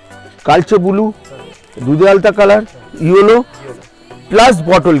 কালচে ব্লু, দুধে আলতা colour, yellow plus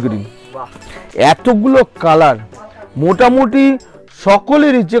bottle green. এতগুলো কালার, মোটামুটি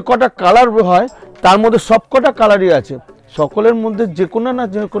সকলেরই যে কটা কালার হয় তার মধ্যে সব কটা কালারই আছে। সকলের মধ্যে যে কোনো না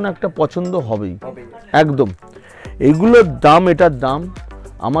যে কোনো একটা পছন্দ হবেই একদম। এইগুলোর দাম, এটার দাম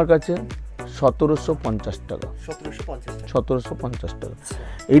আমার কাছে 1750 টাকা, 1750 টাকা।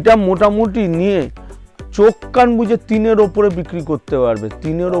 এটা মোটামুটি নিয়ে চোখ কান বুঝে 3-এর ওপরে বিক্রি করতে পারবে,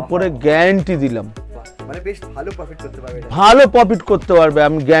 3-এর ওপরে গ্যারান্টি দিলাম। মানে বেশ ভালো প্রফিট করতে পারবে, ভালো প্রফিট করতে পারবে,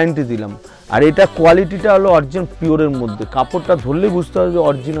 আমি গ্যারান্টি দিলাম। আর এটা কোয়ালিটিটা হলো অরিজিনাল পিওরের মধ্যে, কাপড়টা ধরলেই বুঝতে পারবে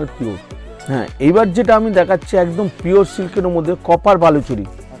অরিজিনাল পিওর। হ্যাঁ, এইবার যেটা আমি দেখাচ্ছি একদম পিওর সিল্কের মধ্যে কপার বালুচুরি।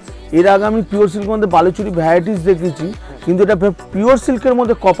 এর আগে আমি পিওর সিল্কের মধ্যে বালুচুরি ভ্যারাইটিস দেখেছি, কিন্তু এটা পিওর সিল্কের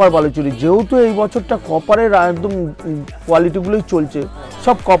মধ্যে কপার বালুচুরি। যেহেতু এই বছরটা কপারের একদম কোয়ালিটিগুলোই চলছে,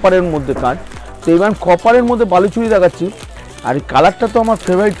 সব কপারের মধ্যে কাজ, তো এবার কপারের মধ্যে বালুচুরি দেখাচ্ছি। আর এই কালারটা তো আমার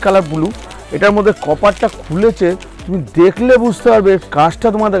ফেভারিট কালার ব্লু। এটার মধ্যে কপারটা খুলেছে, তুমি দেখলে বুঝতে পারবে। কাজটা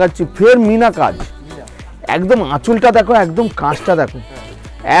তোমার দেখাচ্ছি, ফের মিনা কাজ, একদম আঁচলটা দেখো, একদম কাজটা দেখো,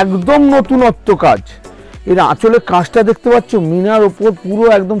 একদম নতুনত্ব কাজ। এর আঁচলের কাজটা দেখতে পাচ্ছ, মিনার ওপর পুরো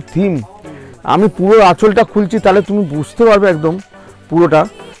একদম থিম। আমি পুরো আঁচলটা খুলছি, তাহলে তুমি বুঝতে পারবে একদম পুরোটা।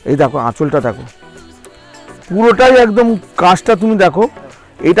 এই দেখো আঁচলটা দেখো, পুরোটাই একদম কাজটা তুমি দেখো।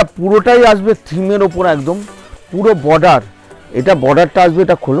 এটা পুরোটাই আসবে থিমের ওপর, একদম পুরো বর্ডার। এটা বর্ডারটা আসবে,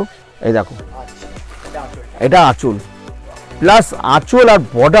 এটা খোলো, এই দেখো এটা আঁচল প্লাস আঁচল আর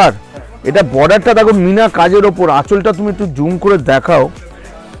বর্ডার। এটা বর্ডারটা দেখো মিনা কাজের ওপর, আঁচলটা তুমি একটু জুম করে দেখাও,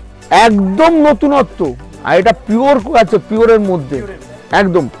 একদম নতুনত্ব। আর এটা পিওর আছে, পিওরের মধ্যে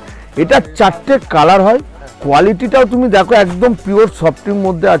একদম। এটা 4টে কালার হয়, কোয়ালিটিটাও তুমি দেখো, একদম পিওর সফটের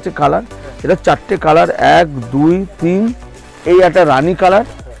মধ্যে আছে কালার। এটা 4টে কালার, 1 2 3। এই একটা রানী কালার,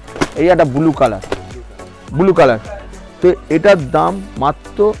 এই একটা ব্লু কালার, ব্লু কালার। তো এটার দাম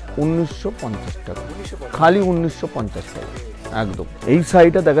মাত্র 1950 টাকা, খালি 1950 টাকা একদম। এই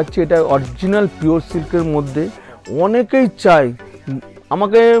শাড়িটা দেখাচ্ছি, এটা অরিজিনাল পিওর সিল্কের মধ্যে। অনেকেই চাই,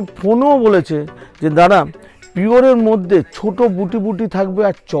 আমাকে ফোনও বলেছে যে দাদা পিওরের মধ্যে ছোট বুটি বুটি থাকবে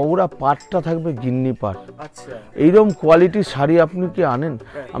আর চওড়া পাটটা থাকবে গিন্নি পাট, এইরকম কোয়ালিটির শাড়ি আপনি কি আনেন?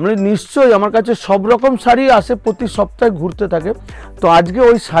 আমরা নিশ্চয়ই, আমার কাছে সব রকম শাড়ি আসে, প্রতি সপ্তাহে ঘুরতে থাকে। তো আজকে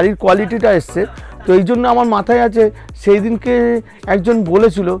ওই শাড়ির কোয়ালিটিটা এসছে, তো এই জন্য আমার মাথায় আছে। সেই দিনকে একজন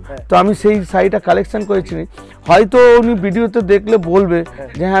বলেছিল, তো আমি সেই শাড়িটা কালেকশন করেছি। হয়তো উনি ভিডিওতে দেখলে বলবে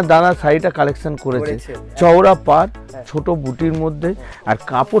যে হ্যাঁ দাদা শাড়িটা কালেকশন করেছে, চওড়া পাট ছোট বুটির মধ্যে, আর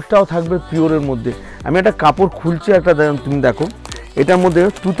কাপড়টাও থাকবে পিওরের মধ্যে। আমি একটা কাপড় খুলছি, একটা তুমি দেখো, এটার মধ্যে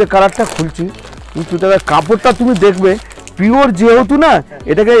তুতে কালারটা খুলছি। তুতে কাপড়টা তুমি দেখবে পিওর, যেহেতু না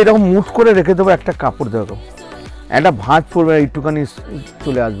এটাকে এরকম মুঠ করে রেখে দেবো। একটা কাপড় দেখো, একটা ভাঁজ পড়বে, একটুখানি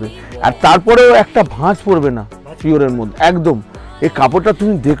চলে আসবে, আর তারপরেও একটা ভাঁজ পড়বে না পিওরের মধ্যে একদম। এই কাপড়টা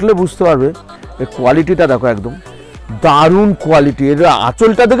তুমি দেখলে বুঝতে পারবে, এই কোয়ালিটিটা দেখো, একদম দারুণ কোয়ালিটি। এর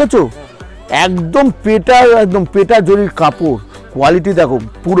আঁচলটা দেখেছো, একদম পেটা, একদম পেটা জরির কাপড়, কোয়ালিটি দেখো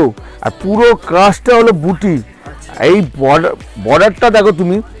পুরো। আর পুরো কাজটা হলো বুটি। এই বর্ডারটা দেখো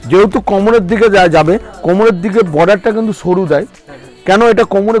তুমি, যেহেতু কোমরের দিকে যাবে, কোমরের দিকে বর্ডারটা কিন্তু সরু দেয়। কেন? এটা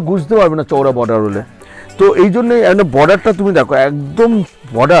কোমরে গুঁজতে পারবে না চওড়া বর্ডার হলে। তো এই জন্যই বর্ডারটা তুমি দেখো, একদম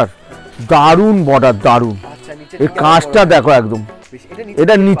বর্ডার দারুণ, বর্ডার দারুণ। এই কাজটা দেখো একদম,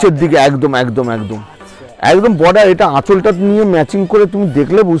 এটা নিচের দিকে একদম একদম একদম একদম বর্ডার। এটা আঁচলটা নিয়ে ম্যাচিং করে তুমি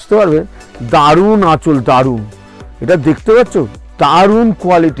দেখলে বুঝতে পারবে, দারুণ আঁচল, দারুণ। এটা দেখতে পাচ্ছ, দারুণ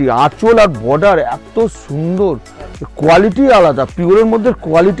কোয়ালিটি। আঁচল আর বর্ডার এত সুন্দর, কোয়ালিটি আলাদা। পিওরের মধ্যে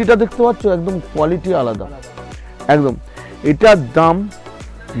কোয়ালিটিটা দেখতে পাচ্ছ, একদম কোয়ালিটি আলাদা একদম। এটার দাম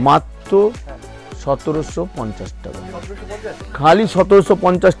মাত্র 1750 টাকা, খালি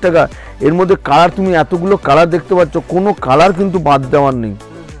 1750 টাকা। এর মধ্যে কালার তুমি এতগুলো কালার দেখতে পাচ্ছ, কোনো কালার কিন্তু বাদ দেওয়ার নেই,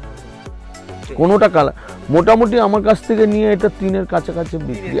 কোনোটা কালার। মোটামুটি আমার কাছ থেকে নিয়ে এটা 3-এর কাছাকাছি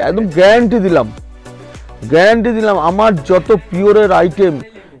বিক্রি, একদম গ্যারান্টি দিলাম, গ্যারান্টি দিলাম। আমার যত পিওরের আইটেম,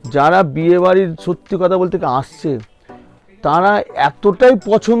 যারা বিয়ে বাড়ির সত্যি কথা বলতে আসছে, তারা এতটাই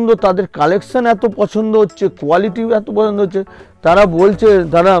পছন্দ, তাদের কালেকশন এত পছন্দ হচ্ছে, কোয়ালিটি এত পছন্দ হচ্ছে, তারা বলছে,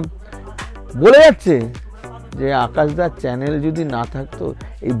 তারা বলে যাচ্ছে যে আকাশদার চ্যানেল যদি না থাকতো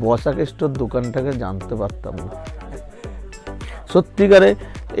এই বসাক স্টোর দোকানটাকে জানতে পারতাম না। সত্যিকারে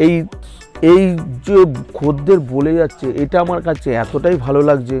এই এই যে খদ্দের বলে যাচ্ছে, এটা আমার কাছে এতটাই ভালো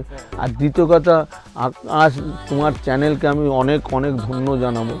লাগছে। আর দ্বিতীয় কথা, আজ তোমার চ্যানেলকে আমি অনেক অনেক ধন্য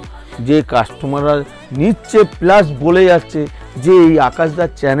জানাবো, যে কাস্টমাররা নিচ্ছে প্লাস বলে যাচ্ছে যে এই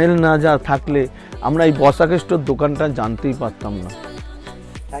আকাশদার চ্যানেল না যা থাকলে আমরা এই বসাক স্টোর দোকানটা জানতেই পারতাম না।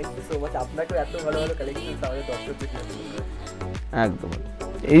 একদম।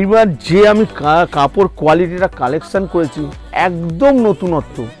 এইবার যে আমি কাপড় কোয়ালিটিটা কালেকশন করেছি, একদম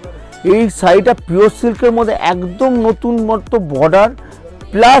নতুনত্ব। এই শাড়িটা পিওর সিল্কের মধ্যে একদম নতুন মতো বর্ডার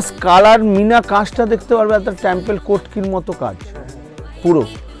প্লাস কালার, মিনা কাজটা দেখতে পারবে, একটা টেম্পল কোটকির মতো কাজ, পুরো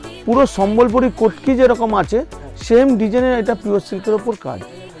পুরো সম্বলপুরি কোটকি যেরকম আছে সেম ডিজাইনের এটা পিওর সিল্কের ওপর কাজ।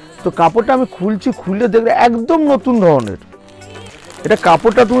 তো কাপড়টা আমি খুলছি, খুলে দেখলে একদম নতুন ধরনের। এটা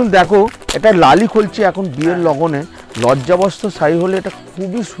কাপড়টা তুমি দেখো, এটা লালি খুলছি এখন বিয়ের লগনে, লজ্জাবস্ত শাড়ি হলে এটা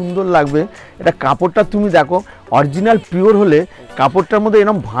খুবই সুন্দর লাগবে। এটা কাপড়টা তুমি দেখো, অরিজিনাল পিওর হলে কাপড়টার মধ্যে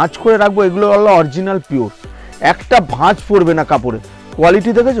এরকম ভাঁজ করে রাখবো, এগুলো হলো অরিজিনাল পিওর, একটা ভাঁজ পড়বে না কাপড়ে।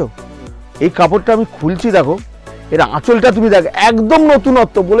 কোয়ালিটি দেখেছো? এই কাপড়টা আমি খুলছি দেখো, এর আঁচলটা তুমি দেখো, একদম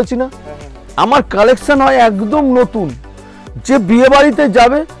নতুনত্ব। বলেছি না আমার কালেকশন হয় একদম নতুন, যে বিয়ে বাড়িতে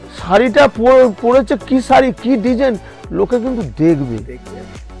যাবে শাড়িটা পরেছে কি শাড়ি কি ডিজাইন, লোকে কিন্তু দেখবে।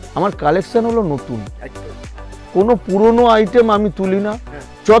 আমার কালেকশন হলো নতুন, কোনো পুরনো আইটেম আমি তুলি না,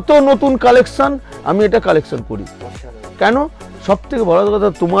 যত নতুন কালেকশন আমি এটা কালেকশন করি। কেন? সব থেকে বড় কথা,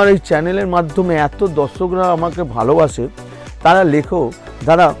 তোমার এই চ্যানেলের মাধ্যমে এত দর্শকরা আমাকে ভালোবাসে, তারা লেখো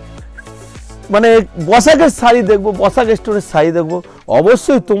দাদা মানে বসাকের শাড়ি দেখবো, বসাক স্টোরের শাড়ি দেখবো।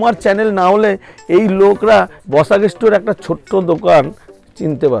 অবশ্যই তোমার চ্যানেল না হলে এই লোকরা বসাক স্টোর একটা ছোট্ট দোকান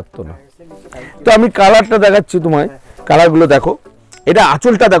চিনতে পারতো না। তো আমি কালারটা দেখাচ্ছি তোমায়, কালারগুলো দেখো। এটা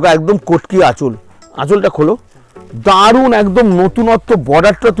আঁচলটা দেখো, একদম কটকি আঁচল, আঁচলটা খোলো, দারুণ একদম নতুনত্ব।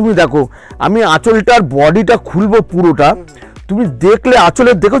 বর্ডারটা তুমি দেখো, আমি আঁচলটার বডিটা খুলবো পুরোটা, তুমি দেখলে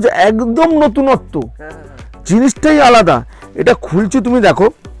আঁচলের দেখো যে একদম নতুনত্ব, জিনিসটাই আলাদা। এটা খুলছি, তুমি দেখো,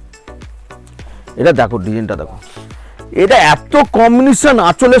 এটা দেখো ডিজাইনটা দেখো, এটা এত কম্বিনেশন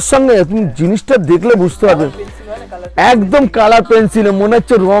আঁচলের সঙ্গে, তুমি জিনিসটা দেখলে বুঝতে পারবে। একদম কালার পেন্সিলে মনে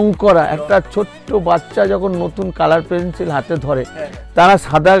হচ্ছে রং করা। একটা ছোট্ট বাচ্চা যখন নতুন কালার পেন্সিল হাতে ধরে, তারা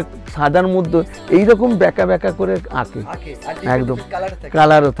সাদার মধ্যে এইরকম ব্যাকা ব্যাকা করে আঁকে, একদম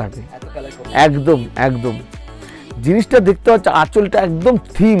কালারও থাকে, একদম একদম জিনিসটা দেখতে হচ্ছে। আঁচলটা একদম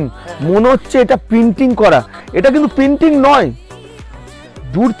থিম, মনে হচ্ছে এটা প্রিন্টিং করা। এটা কিন্তু প্রিন্টিং নয়,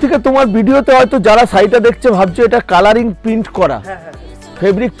 দূর থেকে তোমার ভিডিওতে হয়তো যারা শাড়িটা দেখছে ভাবছে এটা কালারিং প্রিন্ট করা,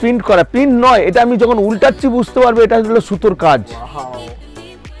 ফেব্রিক প্রিন্ট করা, প্রিন্ট নয়। এটা আমি যখন উল্টাচ্ছি বুঝতে পারবে এটা হলো সুতোর কাজ।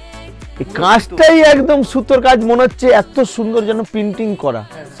 এই কাজটাই একদম সুতোর কাজ, মনে হচ্ছে এত সুন্দর যেন প্রিন্টিং করা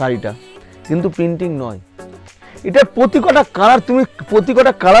শাড়িটা, কিন্তু প্রিন্টিং নয়। এটা প্রতি কটা কালার, তুমি প্রতি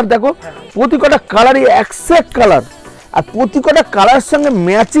কটা কালার দেখো, প্রতি কটা কালারই এক্সাক্ট কালার, আর প্রতি কটা কালার সঙ্গে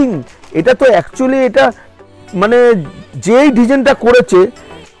ম্যাচিং। এটা তো অ্যাকচুয়ালি এটা মানে যেই ডিজাইনটা করেছে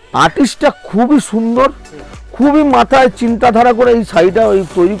আর্টিস্টটা খুবই সুন্দর, খুবই মাথায় চিন্তাধারা করে এই শাড়িটা ওই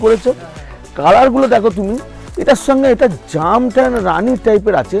তৈরি করেছে। কালারগুলো দেখো তুমি, এটার সঙ্গে এটা জামটা রানী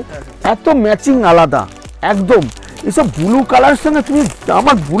টাইপের আছে, এত ম্যাচিং আলাদা একদম। এইসব ব্লু কালার সঙ্গে তুমি,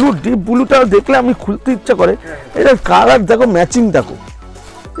 আমার ব্লু ডিপ ব্লুটা দেখলে আমি খুলতে ইচ্ছা করে। এটা কালার দেখো, ম্যাচিং দেখো,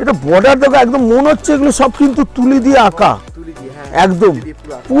 এটা বর্ডার দেখো, একদম মনে হচ্ছে এগুলো সব কিন্তু তুলি দিয়ে আঁকা, একদম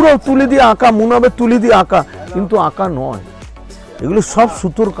পুরো তুলি দিয়ে আঁকা, মনে হবে তুলি দিয়ে আঁকা, কিন্তু আঁকা নয়, এগুলো সব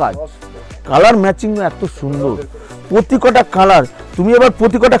সুতোর কাজ। কালার ম্যাচিং এত সুন্দর, প্রতি কটা কালার। তুমি এবার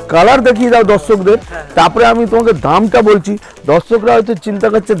প্রতি কটা কালার দেখিয়ে দাও দর্শকদের, তারপরে আমি তোমাকে দামটা বলছি। দর্শকরা হয়তো চিন্তা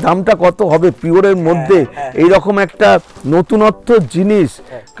করছে দামটা কত হবে পিওরের মধ্যে, এইরকম একটা নতুনত্ব জিনিস।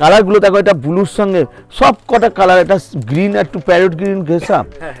 কালারগুলো দেখো, এটা ব্লুর সঙ্গে সব কটা কালার, এটা গ্রিন, একটু প্যারট গ্রিন ঘেঁষা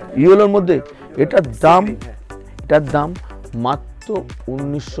ইয়েলোর মধ্যে। এটার দাম মাত্র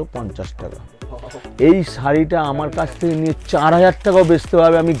 1950 টাকা। এই শাড়িটা আমার কাছ থেকে নিয়ে 4000 টাকাও বেচতে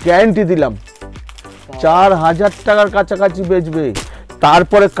হবে, আমি গ্যারান্টি দিলাম। 4000 টাকার কাছাকাছি বেচবে,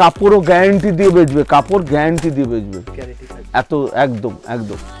 তারপরে কাপড়ও গ্যারান্টি দিয়ে বেচবে, কাপড় গ্যারান্টি দিয়ে বেচবে, এত একদম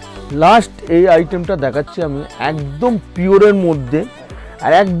একদম। লাস্ট এই আইটেমটা দেখাচ্ছি আমি, একদম পিওরের মধ্যে,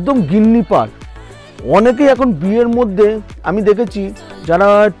 আর একদম গিন্নি পার। অনেকেই এখন বিয়ের মধ্যে আমি দেখেছি যারা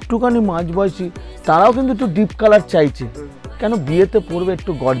একটুখানি মাঝ বয়সী, তারাও কিন্তু একটু ডিপ কালার চাইছে। কেন? বিয়েতে পরবে,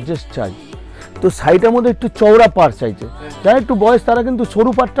 একটু গর্জেস চাই, তো শাড়িটার মধ্যে একটু চওড়া পাড় চাইছে। যারা একটু বয়স তারা কিন্তু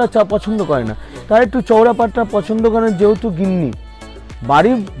সরু পাড়টা পছন্দ করে না, তারা একটু চওড়া পাড়টা পছন্দ করে, যেহেতু গিন্নি,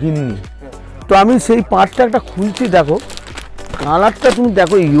 বাড়ির গিন্নি। তো আমি সেই পাড়টা একটা খুলছি, দেখো কালারটা তুমি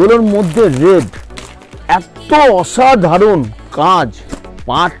দেখো, ইয়েলোর মধ্যে রেড, এত অসাধারণ কাজ।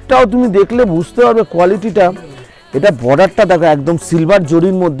 পাড়টাও তুমি দেখলে বুঝতে পারবে কোয়ালিটিটা। এটা বর্ডারটা দেখো, একদম সিলভার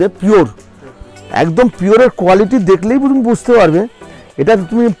জরির মধ্যে পিওর, একদম পিওরের কোয়ালিটি দেখলেই তুমি বুঝতে পারবে। এটা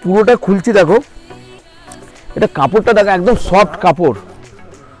তুমি পুরোটা খুলছি দেখো, এটা কাপড়টা দেখো, একদম সফট কাপড়,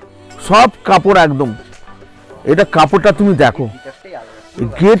 সফট কাপড় একদম। এটা কাপড়টা তুমি দেখো,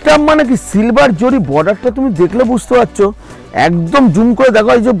 গেটআপ মানে কি সিলভার জরি, বর্ডারটা তুমি দেখলে বুঝতে পারছো, একদম জুম করে দেখো,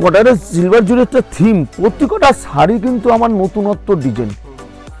 এই যে বর্ডারের সিলভার জরির একটা থিম। প্রত্যেকটা শাড়ি কিন্তু আমার নতুনত্ব ডিজাইন।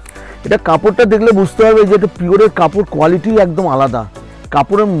 এটা কাপড়টা দেখলে বুঝতে পারবে যে এটা পিওরের কাপড়, কোয়ালিটি একদম আলাদা,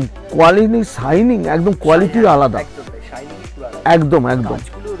 কাপড়ের কোয়ালিটি শাইনিং একদম কোয়ালিটি আলাদা, একদম একদম।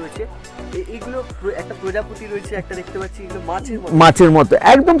 মাছের মতো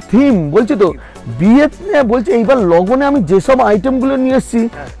একদম থিম, বলছি তো বিয়েতে বলছি। এইবার লগনে আমি যেসব আইটেমগুলো নিয়ে এসেছি,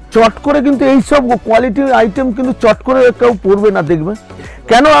 চট করে কিন্তু এইসব কোয়ালিটির আইটেম কিন্তু চট করে কেউ পরবে না, দেখবে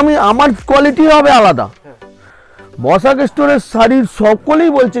কেন? আমার কোয়ালিটি হবে আলাদা। বসাক স্টোরের শাড়ির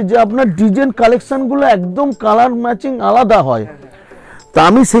সকলেই বলছে যে আপনার ডিজাইন কালেকশনগুলো একদম কালার ম্যাচিং আলাদা হয়। তা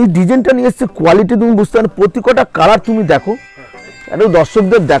আমি সেই ডিজাইনটা নিয়ে এসেছি, কোয়ালিটি তুমি বুঝতে পারো। প্রতি কটা কালার তুমি দেখো, একটু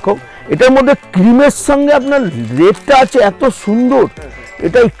দর্শকদের দেখো। এটার মধ্যে ক্রিমের সঙ্গে আপনার রেডটা আছে, এত সুন্দর।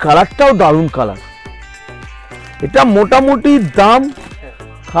 এটা এই কালারটাও দারুণ কালার। এটা মোটামুটি দাম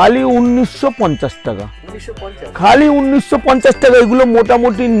খালি 1950 টাকা। খালি 1950 টাকা। এগুলো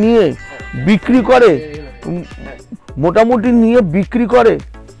মোটামুটি নিয়ে বিক্রি করে, মোটামুটি নিয়ে বিক্রি করে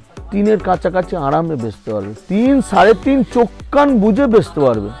 3-এর কাছাকাছি আরামে বেচতে পারবে, 3, 3.5 চোখ কান বুঝে বেচতে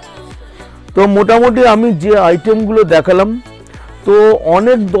পারবে। তো মোটামুটি আমি যে আইটেমগুলো দেখালাম, তো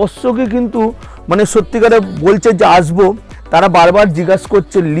অনেক দর্শকই কিন্তু মানে সত্যিকারে বলছে যে আসবো, তারা বারবার জিজ্ঞাসা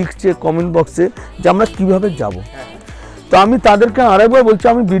করছে, লিখছে কমেন্ট বক্সে যে আমরা কীভাবে যাব। তো আমি তাদেরকে আরেকবার বলছি,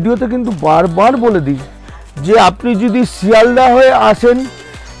 আমি ভিডিওতে কিন্তু বারবার বলে দিই যে আপনি যদি শিয়ালদা হয়ে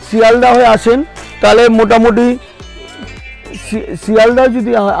আসেন তাহলে মোটামুটি শিয়ালদা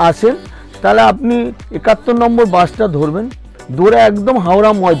যদি আসেন তাহলে আপনি 71 নম্বর বাসটা ধরবেন, ধরে একদম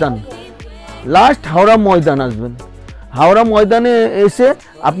হাওড়া ময়দান, লাস্ট হাওড়া ময়দান আসবেন। হাওড়া ময়দানে এসে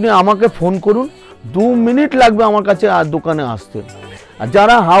আপনি আমাকে ফোন করুন, 2 মিনিট লাগবে আমার কাছে দোকানে আসতে। আর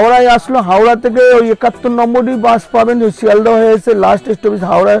যারা হাওড়ায় আসলো, হাওড়া থেকে ওই 71 নম্বরই বাস পাবেন, শিয়ালদা হয়ে এসে লাস্ট স্টপেজ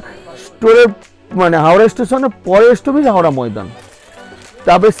হাওড়া স্টোরে, মানে হাওড়া স্টেশনের পরে স্টপেজ হাওড়া ময়দান।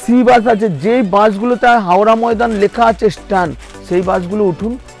 তবে সি বাস আছে, যেই বাসগুলোতে হাওড়া ময়দান লেখা আছে স্ট্যান্ড, সেই বাসগুলো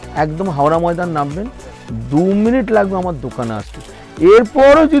উঠুন, একদম হাওড়া ময়দান নামবেন, 2 মিনিট লাগবে আমার দোকানে আসতে।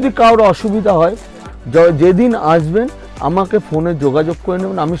 এরপরও যদি কারোর অসুবিধা হয়, যেদিন আসবেন আমাকে ফোনে যোগাযোগ করে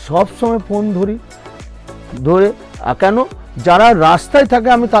নেবেন, আমি সব সময় ফোন ধরে কেন, যারা রাস্তায় থাকে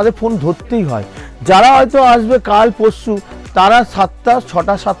আমি তাদের ফোন ধরতেই হয়। যারা হয়তো আসবে কাল পরশু, তারা 6টা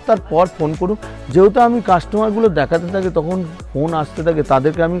 7টার পর ফোন করুন, যেহেতু আমি কাস্টমারগুলো দেখাতে থাকি তখন ফোন আসতে থাকে,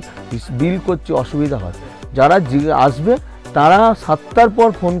 তাদেরকে আমি বিল করছি, অসুবিধা হয়। যারা আসবে তারা 7টার পর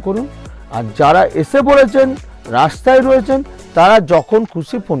ফোন করুন, আর যারা এসে পড়েছেন রাস্তায় রয়েছেন তারা যখন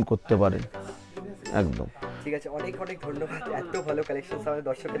খুশি ফোন করতে পারেন। একদম ঠিক আছে, অনেক অনেক ধন্যবাদ এত ভালো কালেকশন আমাদের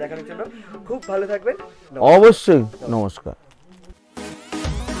দর্শককে দেখানোর জন্য। খুব ভালো থাকবেন। অবশ্যই, নমস্কার।